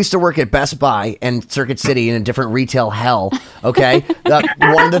 because when I used to work at Best Buy and Circuit City in a different retail hell, okay,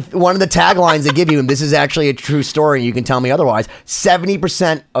 one of the taglines they give you, and this is actually a true story, and you can tell me otherwise,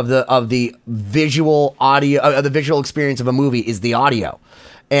 70% of the visual audio, the visual experience of a movie is the audio.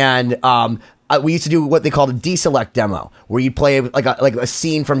 And we used to do what they called a deselect demo, where you play like a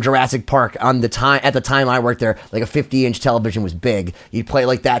scene from Jurassic Park at the time I worked there, like a 50-inch television was big. You'd play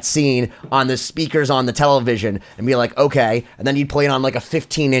like that scene on the speakers on the television and be like, okay. And then you'd play it on like a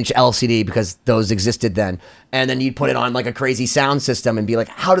 15-inch LCD because those existed then. And then you'd put it on like a crazy sound system and be like,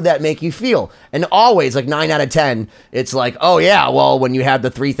 how did that make you feel? And always like 9 out of 10, it's like, oh yeah, well, when you have the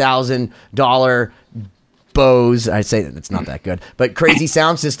 $3,000 Bose, I say that it's not that good, but crazy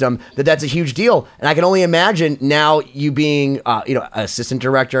sound system, that's a huge deal. And I can only imagine now you being, assistant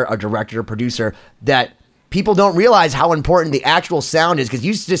director, a director, producer, that people don't realize how important the actual sound is. Because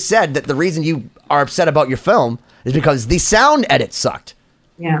you just said that the reason you are upset about your film is because the sound edit sucked.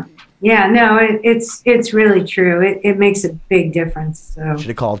 Yeah. Yeah, no, it's really true. It makes a big difference. So should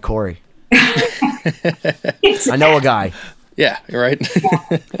have called Corey. I know a guy. Yeah, you're right.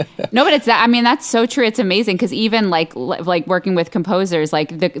 No, but it's that. I mean, that's so true. It's amazing because even like working with composers,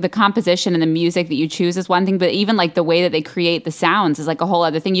 like the composition and the music that you choose is one thing, but even like the way that they create the sounds is like a whole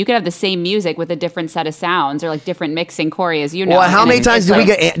other thing. You could have the same music with a different set of sounds or like different mixing, Corey, as you know. Well, how many times do I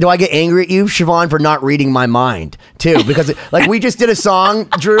get angry at you, Siobhan, for not reading my mind too? Because like we just did a song,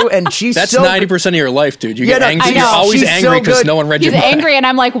 Drew, and that's 90% of your life, dude. You get angry. You're always angry because no one read your mind. He's angry, and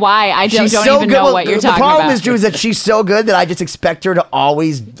I'm like, why? I don't even know what you're talking about. The problem is, Drew, is that she's so good that I just expect her to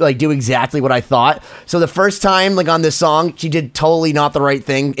always like do exactly what I thought. So the first time like on this song, she did totally not the right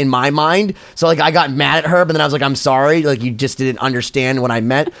thing in my mind. So like I got mad at her, but then I was like, I'm sorry, like you just didn't understand what I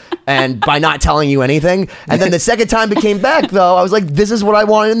meant, and by not telling you anything. And then the second time it came back though, I was like, this is what I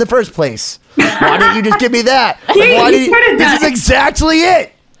wanted in the first place. Why didn't you just give me that? Like, this is exactly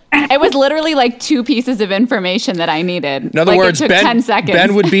it. It was literally like 2 pieces of information that I needed. In other words, it took 10 seconds.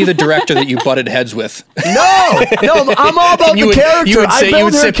 Ben would be the director that you butted heads with. No, I'm all about the character.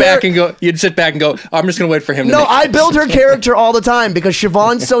 You'd sit back and go, I'm just going to wait for him to I build her character all the time because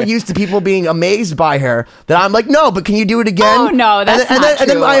Siobhan's so used to people being amazed by her that I'm like, no, but can you do it again? Oh, no, that's not true. And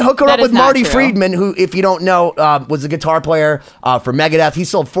then I hook her up with Marty Friedman, who, if you don't know, was a guitar player for Megadeth. He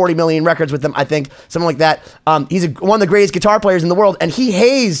sold 40 million records with them, I think, something like that. He's one of the greatest guitar players in the world, and he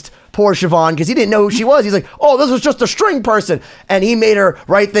hazed poor Siobhan because he didn't know who she was. He's like, oh, this was just a string person. And he made her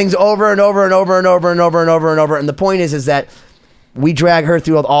write things over and over and over and over and over and over and over. And the point is that we drag her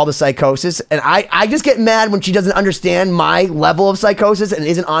through all the psychosis. And I just get mad when she doesn't understand my level of psychosis and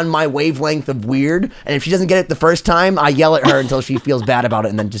isn't on my wavelength of weird. And if she doesn't get it the first time, I yell at her until she feels bad about it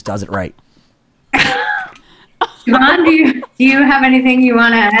and then just does it right. Siobhan, do you have anything you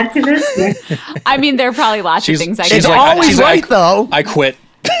want to add to this? I mean, there are probably lots of things I can do. It's always right, though. I quit.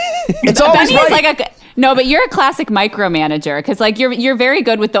 It's always right. No, but you're a classic micromanager because like you're very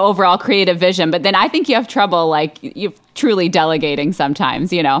good with the overall creative vision, but then I think you have trouble like you truly delegating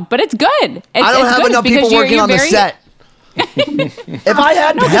sometimes, you know. But it's good. I don't have enough people working on the set. If I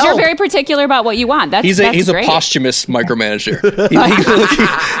had no, because you're very particular about what you want. He's a posthumous micromanager.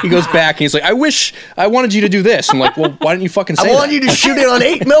 He goes back and he's like, I wish I wanted you to do this. I'm like, well, why didn't you fucking say that? I wanted you to shoot it on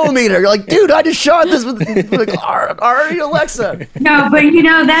 8mm. You're like, dude, I just shot this with like, Ari Alexa. No, but you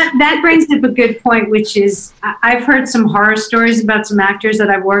know that brings up a good point, which is I've heard some horror stories about some actors that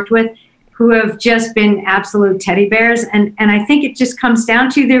I've worked with who have just been absolute teddy bears, and I think it just comes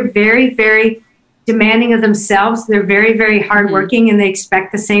down to they're very, very demanding of themselves. They're very, very hardworking, and they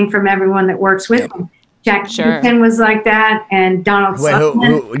expect the same from everyone that works with them. Jack Nicholson was like that, and Donald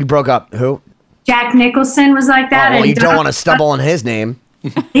Sutherland. Who you broke up? Who? Jack Nicholson was like that. Oh, well, you don't want to stumble on his name.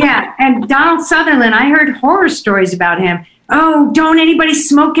 Yeah, and Donald Sutherland, I heard horror stories about him. Oh, don't anybody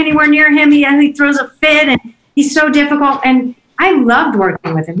smoke anywhere near him. He throws a fit, and he's so difficult. And I loved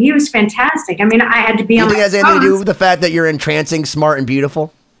working with him. He was fantastic. I mean, I had to be on my phone. You think it has anything to do with the fact that you're entrancing, smart, and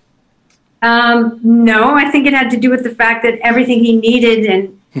beautiful? No, I think it had to do with the fact that everything he needed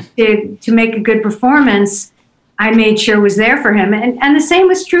and to make a good performance, I made sure was there for him. And the same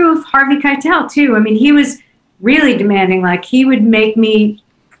was true of Harvey Keitel too. I mean, he was really demanding. Like he would make me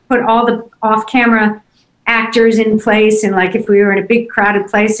put all the off-camera actors in place. And like if we were in a big crowded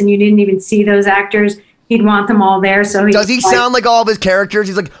place and you didn't even see those actors, he'd want them all there. So does he sound like all of his characters?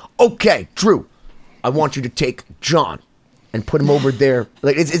 He's like, okay, Drew, I want you to take John and put him over there.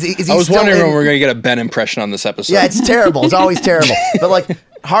 Like, is he I was wondering when we were going to get a Ben impression on this episode. Yeah, it's terrible. It's always terrible. But like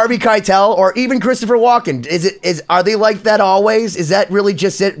Harvey Keitel or even Christopher Walken, are they like that always? Is that really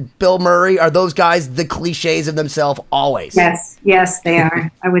just it? Bill Murray, are those guys the cliches of themselves always? Yes, they are.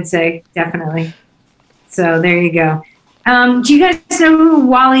 I would say definitely. So there you go. Do you guys know who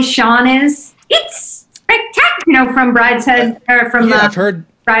Wally Shawn is? It's spectacular, from Brideshead or from I've heard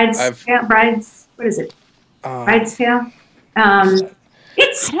Brides. What is it? Bridesville.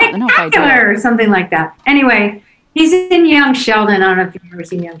 It's spectacular or something like that. Anyway, He's in Young Sheldon. I don't know if you've ever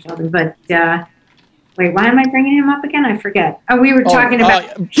seen Young Sheldon, but wait, why am I bringing him up again? I forget. Oh, we were talking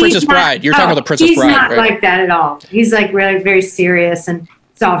about Princess Bride. You're talking about the Princess Bride, He's not right? like that at all. He's like really very serious and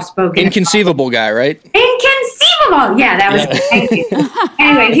soft-spoken. Inconceivable guy, right? Inconceivable. Yeah, that was thank you.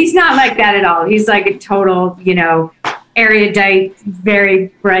 Anyway, he's not like that at all. He's like a total, erudite, very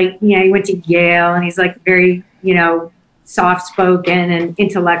bright. He went to Yale, and he's like very, soft-spoken and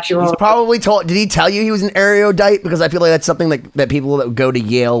intellectual. He's probably told. Did he tell you he was an erudite? Because I feel like that's something that people that go to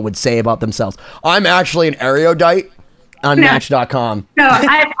Yale would say about themselves. I'm actually an erudite on Match.com. No,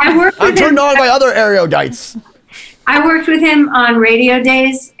 I worked with I'm turned on by other erudites. I worked with him on Radio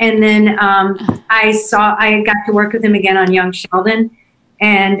Days, and then I got to work with him again on Young Sheldon,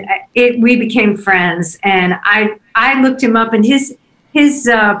 and we became friends. And I looked him up, and his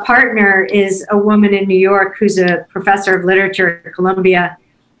partner is a woman in New York who's a professor of literature at Columbia,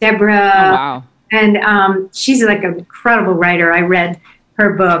 Deborah. Oh, wow. And she's like an incredible writer. I read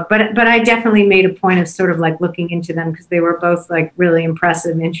her book, but I definitely made a point of sort of like looking into them because they were both like really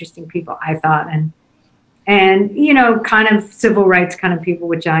impressive, interesting people, I thought, and kind of civil rights kind of people,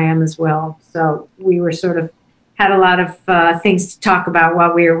 which I am as well. So we were sort of had a lot of things to talk about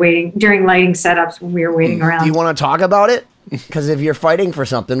while we were waiting during lighting setups when we were waiting around. Do you want to talk about it? Because if you're fighting for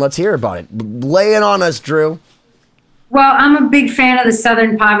something, let's hear about it. Lay it on us, Drew. Well, I'm a big fan of the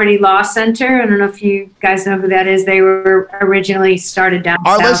Southern Poverty Law Center. I don't know if you guys know who that is. They were originally started down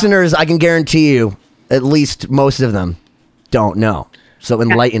Our south. listeners, I can guarantee you, at least most of them don't know. So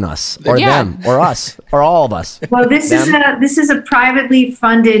enlighten us, or them, or us, or all of us. Well, this is a privately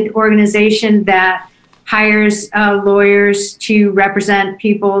funded organization that hires lawyers to represent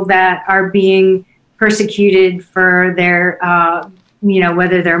people that are being persecuted for their,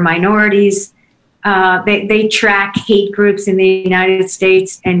 whether they're minorities. They track hate groups in the United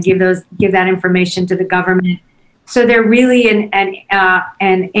States and give that information to the government. So they're really an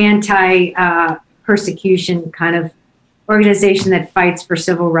anti-persecution kind of organization that fights for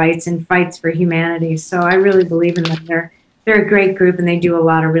civil rights and fights for humanity. So I really believe in them. They're a great group, and they do a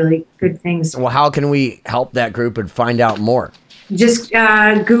lot of really good things. Well, how can we help that group and find out more? Just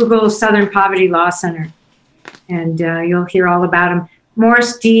Google Southern Poverty Law Center, and you'll hear all about them.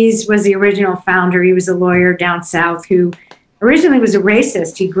 Morris Dees was the original founder. He was a lawyer down south who originally was a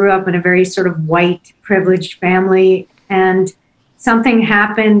racist. He grew up in a very sort of white, privileged family, and something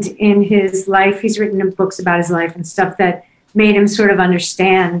happened in his life. He's written books about his life and stuff that made him sort of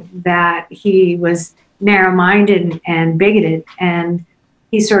understand that he was narrow-minded and bigoted. And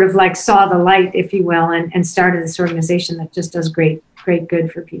he sort of like saw the light, if you will, and started this organization that just does great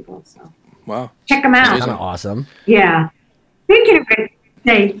good for people. So wow, check them out. That's awesome. Yeah. Speaking of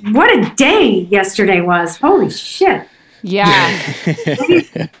it, what a day yesterday was. Holy shit. Yeah.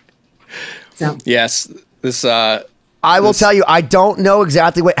 So. Yes. This I will tell you, I don't know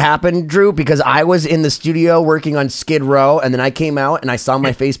exactly what happened, Drew, because I was in the studio working on Skid Row, and then I came out and I saw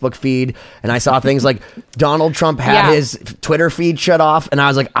my Facebook feed, and I saw things like Donald Trump had his Twitter feed shut off, and I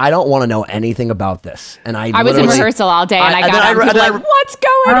was like, I don't want to know anything about this. And I was in rehearsal all day, and I got up and like, what's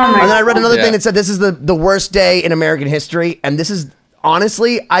going on? And then I read another thing that said, this is the worst day in American history, and this is,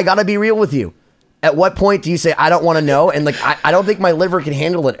 honestly, I got to be real with you. At what point do you say, I don't want to know? And like, I don't think my liver can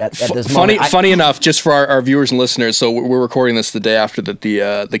handle it at this moment. Funny enough, just for our viewers and listeners, so we're recording this the day after that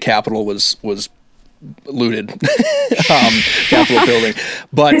the Capitol was looted, Capitol building.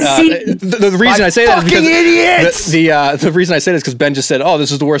 But the reason I say that is because idiots! The reason I say this is because Ben just said, "Oh,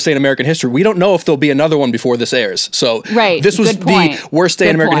 this is the worst day in American history." We don't know if there'll be another one before this airs. So this was the worst day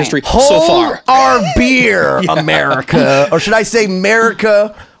in American history so far. Our beer, America, or should I say,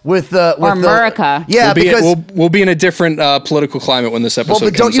 America? With America. Yeah, because we'll be in a different political climate when this episode comes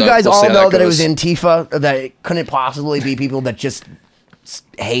out. But don't you guys all know that it was Antifa? That it couldn't possibly be people that just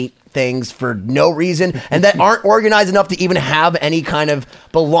hate things for no reason and that aren't organized enough to even have any kind of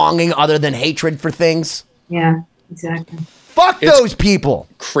belonging other than hatred for things? Yeah, exactly. Fuck those people.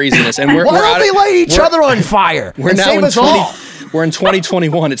 Craziness. And why don't they light each other on fire? We're now save us all. We're in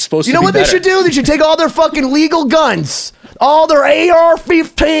 2021. It's supposed to be You know what they should do? They should take all their fucking legal guns, all their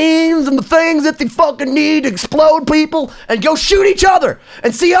AR-15s and the things that they fucking need to explode people, and go shoot each other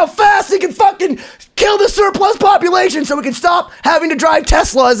and see how fast they can fucking kill the surplus population so we can stop having to drive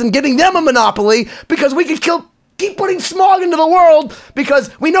Teslas and giving them a monopoly because we can keep putting smog into the world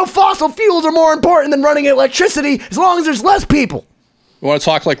because we know fossil fuels are more important than running electricity as long as there's less people. You want to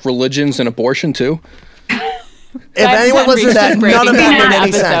talk like religions and abortion too? If anyone listened to that, none of that made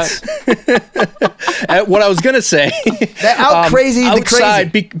any sense. What I was gonna say, how crazy the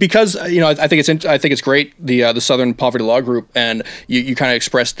outside, crazy. Because I think it's great, the Southern Poverty Law Group, and you kind of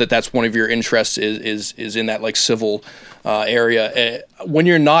expressed that that's one of your interests is in that like civil area. When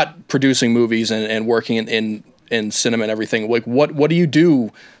you're not producing movies and working in cinema and everything, like what do you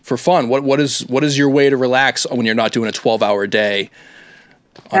do for fun? What is your way to relax when you're not doing a 12-hour day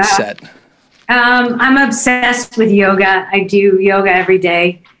on set? I'm obsessed with yoga. I do yoga every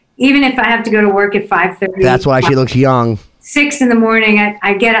day, even if I have to go to work at 5:30. That's why she looks young. 6 in the morning.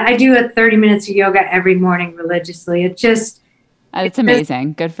 I do 30 minutes of yoga every morning religiously. It's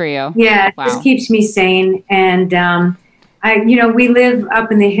amazing. Good for you. Yeah, it wow. just keeps me sane. And we live up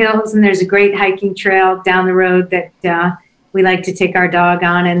in the hills, and there's a great hiking trail down the road that we like to take our dog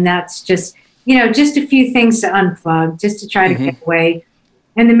on, and that's just a few things to unplug, just to try to get away.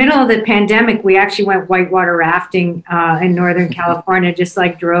 In the middle of the pandemic, we actually went whitewater rafting in Northern California, just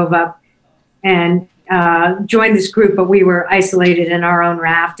like drove up and joined this group, but we were isolated in our own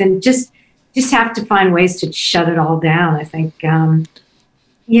raft, and just have to find ways to shut it all down. I think,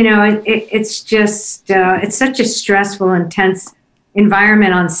 it's just, it's such a stressful, intense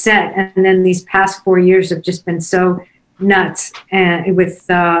environment on set. And then these past 4 years have just been so nuts with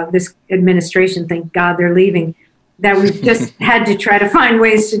this administration. Thank God they're leaving. That we've just had to try to find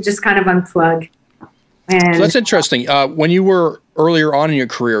ways to just kind of unplug. And so that's interesting. When you were earlier on in your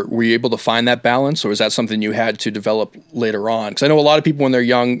career, were you able to find that balance, or was that something you had to develop later on? Because I know a lot of people when they're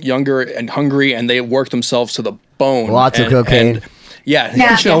younger and hungry, and they work themselves to the bone. Lots of cocaine.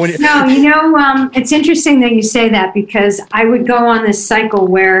 It's interesting that you say that, because I would go on this cycle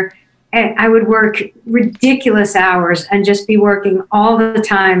where I would work ridiculous hours and just be working all the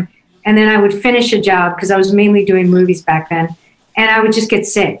time. And then I would finish a job, because I was mainly doing movies back then, and I would just get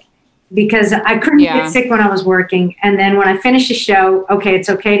sick because I couldn't get sick when I was working. And then when I finish a show, okay, it's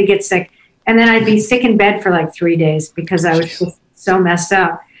okay to get sick. And then I'd be sick in bed for like 3 days because I was just so messed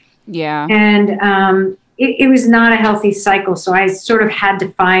up. Yeah. And it was not a healthy cycle. So I sort of had to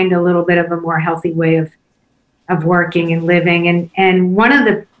find a little bit of a more healthy way of working and living. And one of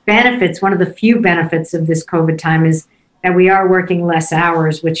the few benefits of this COVID time is that we are working less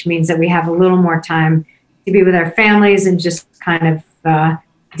hours, which means that we have a little more time to be with our families and just kind of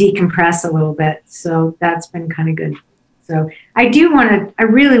decompress a little bit. So that's been kind of good. So I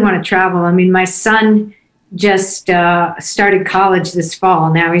really want to travel. I mean, my son just started college this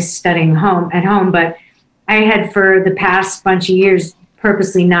fall. Now he's studying at home, but I had for the past bunch of years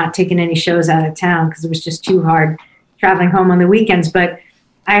purposely not taken any shows out of town because it was just too hard traveling home on the weekends. But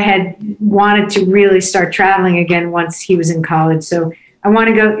I had wanted to really start traveling again once he was in college. So I want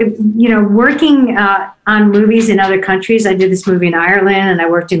to go, working on movies in other countries. I did this movie in Ireland and I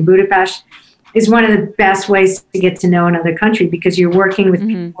worked in Budapest, is one of the best ways to get to know another country, because you're working with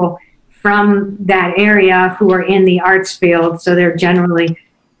people from that area who are in the arts field. So they're generally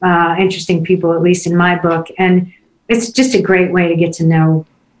interesting people, at least in my book. And it's just a great way to get to know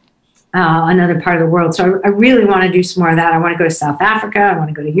another part of the world. So I really want to do some more of that. I want to go to South Africa. I want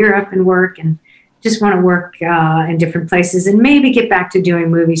to go to Europe and work, and just want to work in different places, and maybe get back to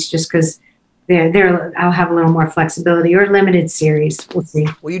doing movies just because I'll have a little more flexibility, or limited series. We'll see.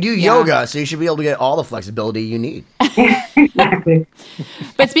 Well, you do yoga, so you should be able to get all the flexibility you need. Exactly.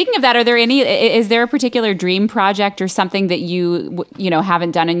 But speaking of that, is there a particular dream project or something that you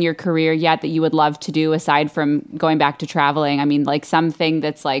haven't done in your career yet that you would love to do aside from going back to traveling? I mean, like something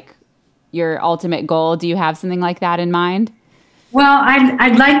that's like your ultimate goal. Do you have something like that in mind? Well,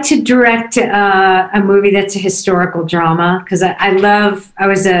 I'd like to direct a movie that's a historical drama, because I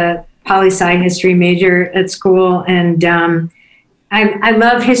was a poli-sci history major at school, and I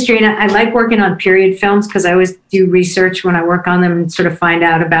love history, and I like working on period films because I always do research when I work on them and sort of find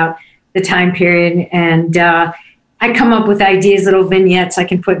out about the time period. And I come up with ideas, little vignettes I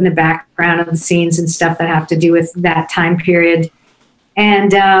can put in the background of the scenes and stuff that have to do with that time period.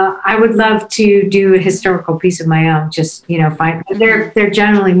 And I would love to do a historical piece of my own. Just they're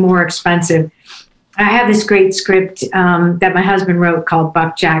generally more expensive. I have this great script that my husband wrote called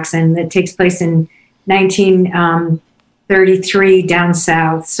Buck Jackson that takes place in 1933 down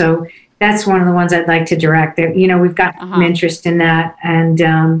south. So that's one of the ones I'd like to direct. We've got some interest in that, and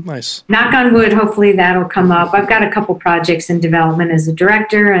nice. Knock on wood, hopefully that'll come up. I've got a couple projects in development as a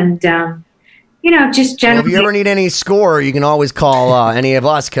director, and just generally. Well, if you ever need any score, you can always call any of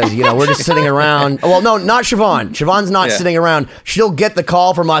us, because, we're just sitting around. Well, no, not Siobhan. Siobhan's not sitting around. She'll get the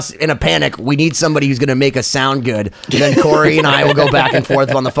call from us in a panic. We need somebody who's going to make us sound good. And then Corey and I will go back and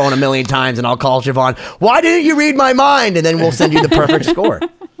forth on the phone a million times, and I'll call Siobhan. Why didn't you read my mind? And then we'll send you the perfect score.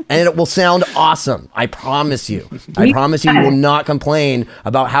 And it will sound awesome. I promise you. I promise you will not complain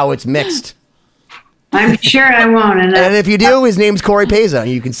about how it's mixed. I'm sure I won't. And if you do, his name's Corey Peza.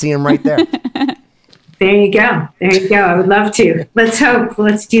 You can see him right there. There you go. There you go. I would love to. Let's hope.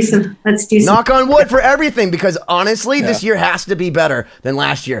 Let's do some. Knock on wood for everything, because honestly, this year has to be better than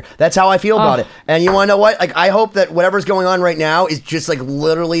last year. That's how I feel about it. And you want to know what? Like, I hope that whatever's going on right now is just like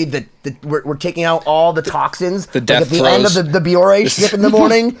literally we're taking out all the toxins. The death throes. At the end of the Biore skip in the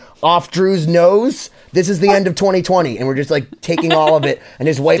morning off Drew's nose. This is the end of 2020, and we're just like taking all of it and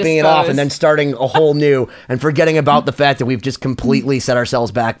just wiping it off and then starting a whole new and forgetting about the fact that we've just completely set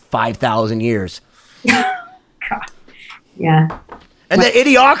ourselves back 5,000 years. God. Yeah. And the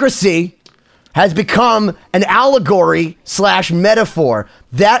Idiocracy has become an allegory / metaphor.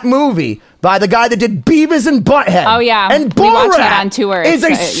 That movie by the guy that did Beavis and Butthead. Oh, yeah. And we watched that Borat on tour. is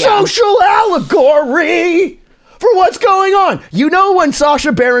a social allegory for what's going on. You know, when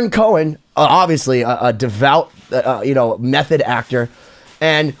Sacha Baron Cohen, obviously a devout, method actor,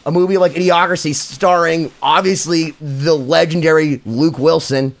 and a movie like Idiocracy starring, obviously, the legendary Luke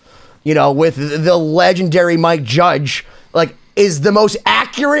Wilson, with the legendary Mike Judge, like, is the most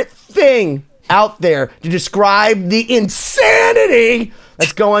accurate thing out there to describe the insanity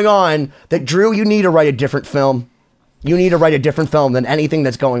that's going on. That, Drew, you need to write a different film. You need to write a different film than anything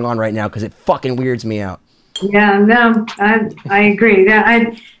that's going on right now, because it fucking weirds me out. Yeah, no, I agree.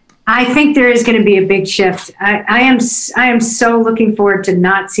 I think there is going to be a big shift. I am so looking forward to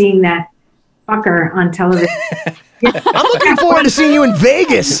not seeing that fucker on television. I'm looking forward to seeing you in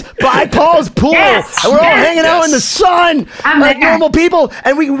Vegas by Paul's pool. Yes, and we're all hanging out in the sun like there. normal people.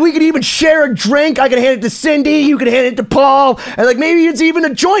 And we could even share a drink. I could hand it to Cindy. You could hand it to Paul. And like maybe it's even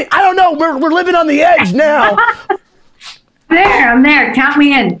a joint. I don't know. We're living on the edge now. I'm there. Count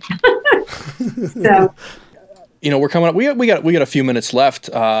me in. So. We're coming up. We got a few minutes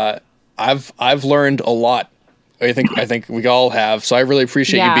left. I've learned a lot. I think we all have. So I really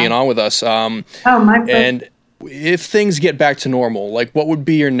appreciate you being on with us. My pleasure. And if things get back to normal, like, what would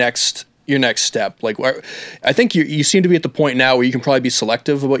be your next step? Like, I think you seem to be at the point now where you can probably be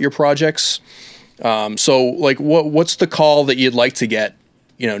selective about your projects. So like, what's the call that you'd like to get,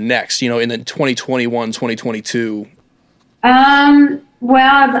 next, in the 2021, 2022?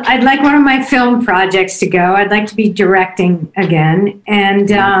 Well, I'd like one of my film projects to go. I'd like to be directing again.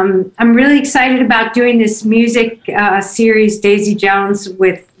 And I'm really excited about doing this music series, Daisy Jones,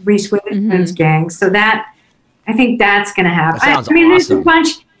 with Reese Witherspoon's gang. So I think that's going to happen. That sounds there's a bunch.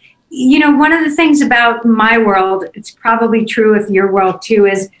 One of the things about my world, it's probably true with your world too,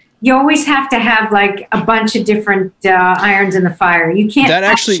 is you always have to have like a bunch of different irons in the fire. You can't. That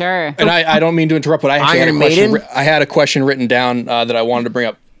actually, sure. And I don't mean to interrupt, but I actually had a question written down that I wanted to bring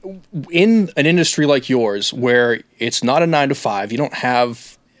up. In an industry like yours, where it's not a 9 to 5, you don't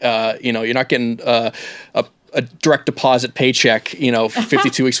have, you're not getting a direct deposit paycheck,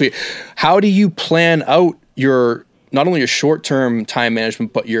 52 weeks a week. How do you plan out not only your short-term time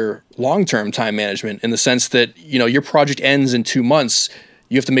management, but your long-term time management, in the sense that, your project ends in 2 months,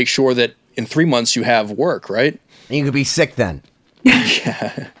 you have to make sure that in 3 months you have work, right? And you could be sick then.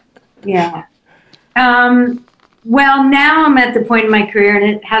 Yeah. Well, now I'm at the point in my career, and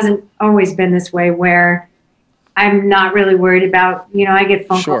it hasn't always been this way, where I'm not really worried about, I get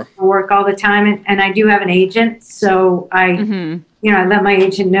phone calls for work all the time, and I do have an agent. So I let my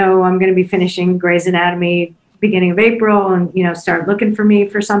agent know I'm going to be finishing Grey's Anatomy beginning of April, and, start looking for me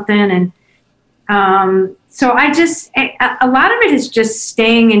for something. And so a lot of it is just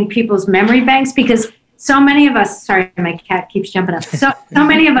staying in people's memory banks, because so many of us, sorry, my cat keeps jumping up. So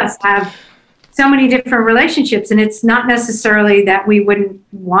many of us have so many different relationships, and it's not necessarily that we wouldn't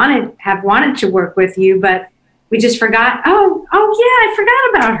have wanted to work with you, but we just forgot. Oh yeah, I forgot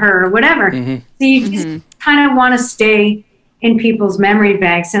about her, or whatever. Mm-hmm. So you just kind of want to stay in people's memory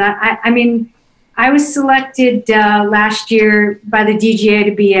banks. And I mean, I was selected last year by the DGA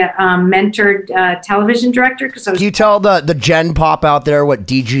to be a mentored television director. Can you tell the Gen Pop out there what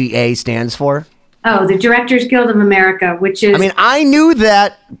DGA stands for? Oh, the Directors Guild of America, which is... I mean, I knew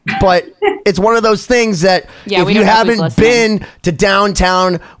that, but it's one of those things that if you haven't been to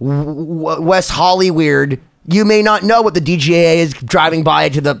downtown West Hollywood, you may not know what the DGA is driving by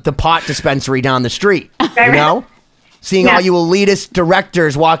to the pot dispensary down the street, Seeing all you elitist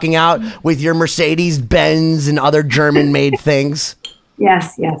directors walking out with your Mercedes-Benz and other German-made things.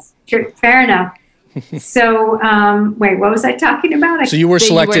 Yes. Sure. Fair enough. So, wait, what was I talking about? So you were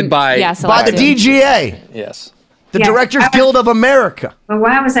selected by the DGA. Yes. The Directors Guild of America. But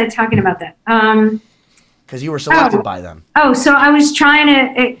why was I talking about that? Because you were selected by them. Oh, so I was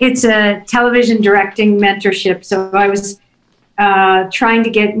it's a television directing mentorship. So I was trying to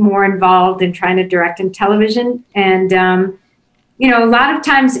get more involved in trying to direct in television. And, a lot of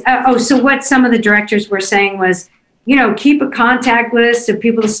times, so what some of the directors were saying was, keep a contact list of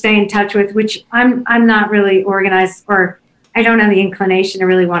people to stay in touch with, which I'm not really organized, or I don't have the inclination to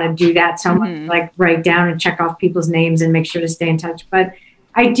really want to do that so much, like write down and check off people's names and make sure to stay in touch. But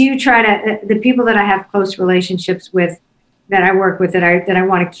I do try to, the people that I have close relationships with, that I work with, that I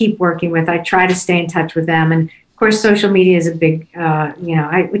want to keep working with, I try to stay in touch with them. And of course, social media is a big,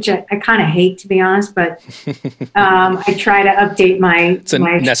 which I kind of hate, to be honest, but I try to update It's a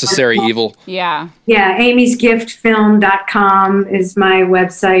necessary evil. Yeah. Yeah. Amy'sGiftFilm.com is my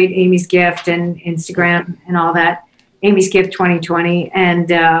website, Amy's Gift, and Instagram and all that. Amy's Gift 2020.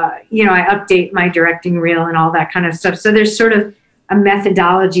 And, I update my directing reel and all that kind of stuff. So there's sort of a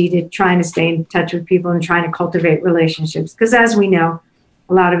methodology to trying to stay in touch with people and trying to cultivate relationships. Because as we know,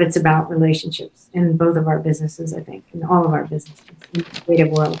 a lot of it's about relationships in both of our businesses, I think, in all of our businesses in the creative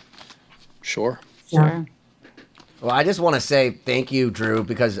world. Sure. Sure. Well, I just want to say thank you, Drew,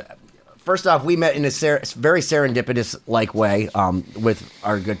 because first off, we met in a very serendipitous-like way with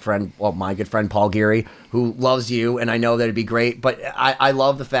our good friend, my good friend, Paul Geary, who loves you, and I know that it'd be great. But I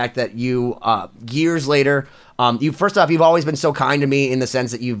love the fact that you, years later, you've always been so kind to me in the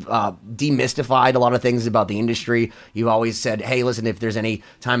sense that you've demystified a lot of things about the industry. You've always said, hey, listen, if there's any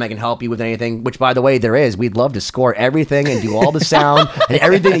time I can help you with anything, which, by the way, there is. We'd love to score everything and do all the sound and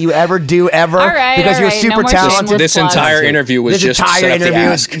everything that you ever do ever. All right, because you're super talented. This entire interview was just set up the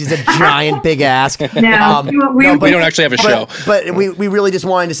ask. Is a giant, big ask. We don't actually have a show. But we really just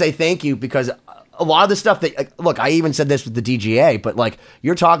wanted to say thank you, because a lot of the stuff that, look, I even said this with the DGA, but like,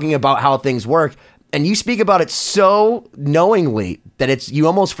 you're talking about how things work, and you speak about it so knowingly that you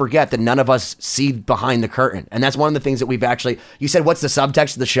almost forget that none of us see behind the curtain. And that's one of the things that we've actually, you said, what's the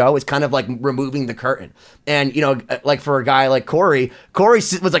subtext of the show? It's kind of like removing the curtain. And, like for a guy like Corey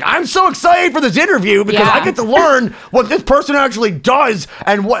was like, I'm so excited for this interview because I get to learn what this person actually does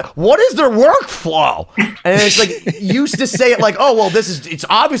and what is their workflow. And it's like, you used to say it like, oh, well, it's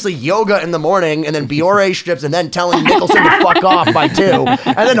obviously yoga in the morning and then Biore strips and then telling Nicholson to fuck off by 2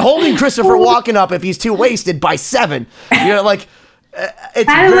 and then holding Christopher Walken up if he's too wasted by 7. Like, it's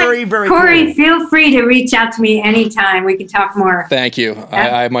very, very Corey, cool. feel free to reach out to me anytime. We can talk more. Thank you.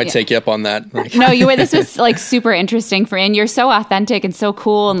 I might take you up on that. No, this was like super interesting and you're so authentic and so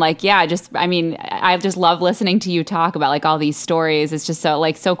cool. And like, I just love listening to you talk about like all these stories. It's just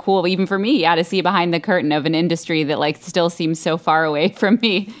so cool. Even for me, to see behind the curtain of an industry that like still seems so far away from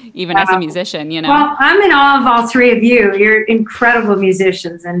me, even as a musician, Well, I'm in awe of all 3 of you. You're incredible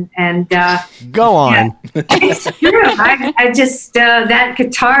musicians and go on. Yeah, it's true. I just, that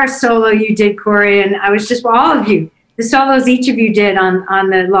guitar solo you did, Corey, and I was just, all of you, the solos each of you did on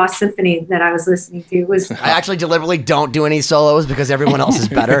the Lost Symphony that I was listening to was. I actually deliberately don't do any solos because everyone else is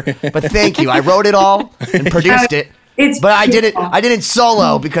better. But thank you. I wrote it all and produced it. But I didn't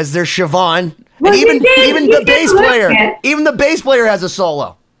solo because there's Siobhan. Well, and even the bass player. Even the bass player has a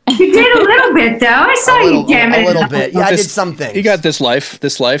solo. You did a little bit, though. I saw you jamming. A little bit. Yeah, I did some things. You got this life.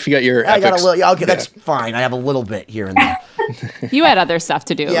 You got your. I got a little. Yeah, okay, that's fine. I have a little bit here and there. You had other stuff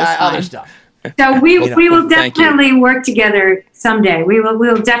to do. Yeah, other stuff. So we will definitely work together someday.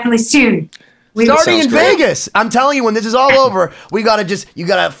 We'll definitely soon. Starting in Vegas. I'm telling you, when this is all over, you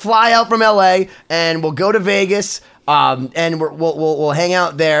gotta fly out from LA and we'll go to Vegas. And we'll hang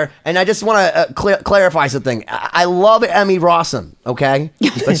out there. And I just want to clarify something. I love Emmy Rossum, okay?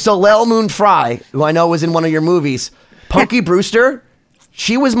 But Soleil Moon Frye, who I know was in one of your movies, Punky Brewster,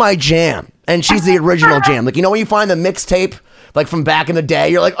 she was my jam. And she's the original jam. Like, when you find the mixtape, like from back in the day,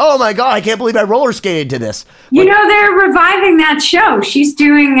 you're like, oh my God, I can't believe I roller skated to this. They're reviving that show. She's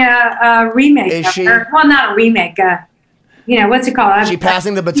doing a remake. Is she? Well, not a remake. What's it called? Is she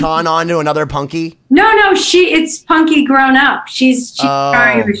passing the baton on to another Punky? No, it's Punky grown up. She's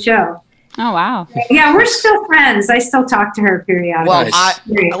starring the show. Oh, wow. Yeah, we're still friends. I still talk to her periodically. Well,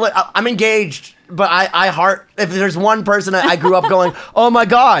 Nice. I'm engaged, but if there's one person I grew up going, oh my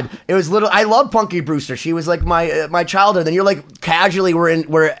God, it was I love Punky Brewster. She was like my childhood. And you're like, casually,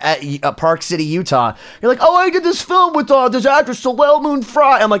 we're at Park City, Utah. You're like, oh, I did this film with this actress, Soleil Moon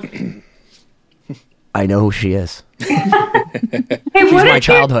Frye. I'm like, I know who she is. She's my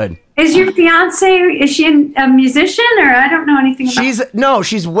childhood. Is your fiance? Is she a musician, or I don't know anything about?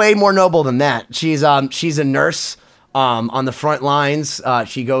 She's way more noble than that. She's a nurse on the front lines.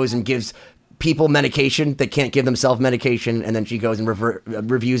 She goes and gives people medication that can't give themselves medication, and then she goes and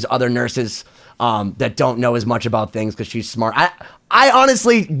reviews other nurses that don't know as much about things because she's smart. I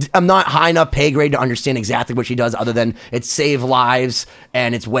honestly am not high enough pay grade to understand exactly what she does, other than it save lives,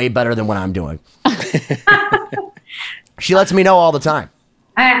 and it's way better than what I'm doing. She lets me know all the time.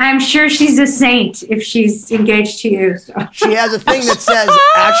 I'm sure she's a saint if she's engaged to you. So. She has a thing that says,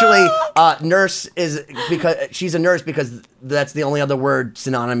 actually, nurse is because she's a nurse because that's the only other word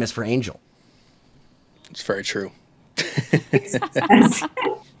synonymous for angel. It's very true.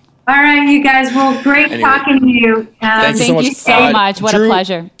 All right, you guys. Well, great talking to you. Thank you so much. What Drew, a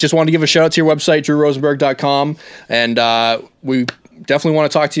pleasure. Just wanted to give a shout out to your website, drewrosenberg.com. And we definitely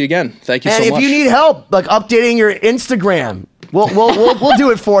want to talk to you again. Thank you so much. And if you need help, like updating your Instagram, we'll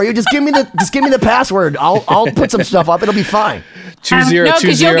do it for you. Just give me the password. I'll put some stuff up. It'll be fine. 2020. No,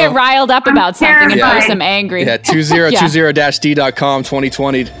 because you'll get riled up about something and post some angry. Yeah, 2020-d.com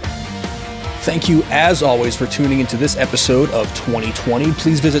 2020. Thank you, as always, for tuning into this episode of 2020.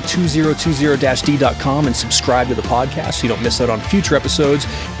 Please visit 2020-d.com and subscribe to the podcast so you don't miss out on future episodes.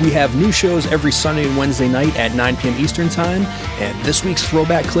 We have new shows every Sunday and Wednesday night at 9 p.m. Eastern Time. And this week's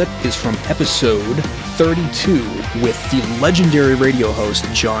throwback clip is from episode 32 with the legendary radio host,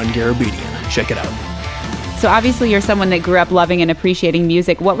 John Garabedian. Check it out. So obviously you're someone that grew up loving and appreciating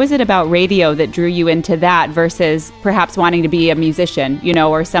music. What was it about radio that drew you into that versus perhaps wanting to be a musician,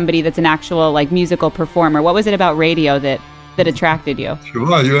 or somebody that's an actual like musical performer? What was it about radio that attracted you?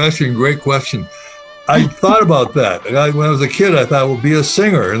 Sure, you're asking a great question. I thought about that. When I was a kid, I thought, well, be a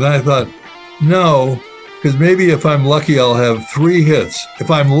singer. And then I thought, no, because maybe if I'm lucky, I'll have 3 hits. If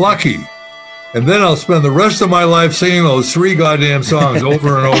I'm lucky. And then I'll spend the rest of my life singing those 3 goddamn songs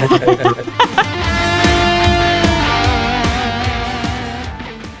over and over and over.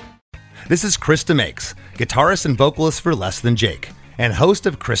 This is Krista Makes, guitarist and vocalist for Less Than Jake, and host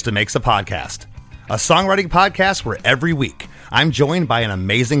of Krista Makes a Podcast, a songwriting podcast where every week I'm joined by an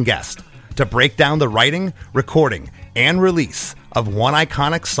amazing guest to break down the writing, recording, and release of one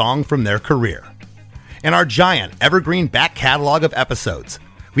iconic song from their career. In our giant evergreen back catalog of episodes,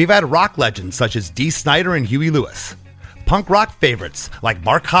 we've had rock legends such as Dee Snider and Huey Lewis, punk rock favorites like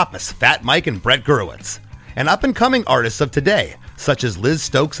Mark Hoppus, Fat Mike, and Brett Gurewitz, and up-and-coming artists of today such as Liz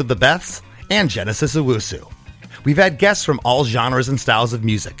Stokes of the Beths and Genesis Owusu. We've had guests from all genres and styles of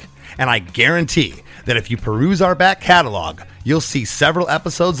music, and I guarantee that if you peruse our back catalog, you'll see several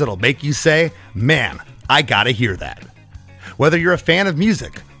episodes that'll make you say, man, I gotta hear that. Whether you're a fan of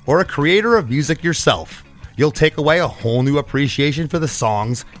music or a creator of music yourself, you'll take away a whole new appreciation for the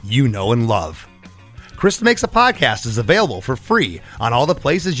songs you know and love. Krista Makes a Podcast is available for free on all the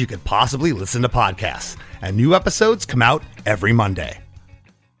places you could possibly listen to podcasts, and new episodes come out every Monday.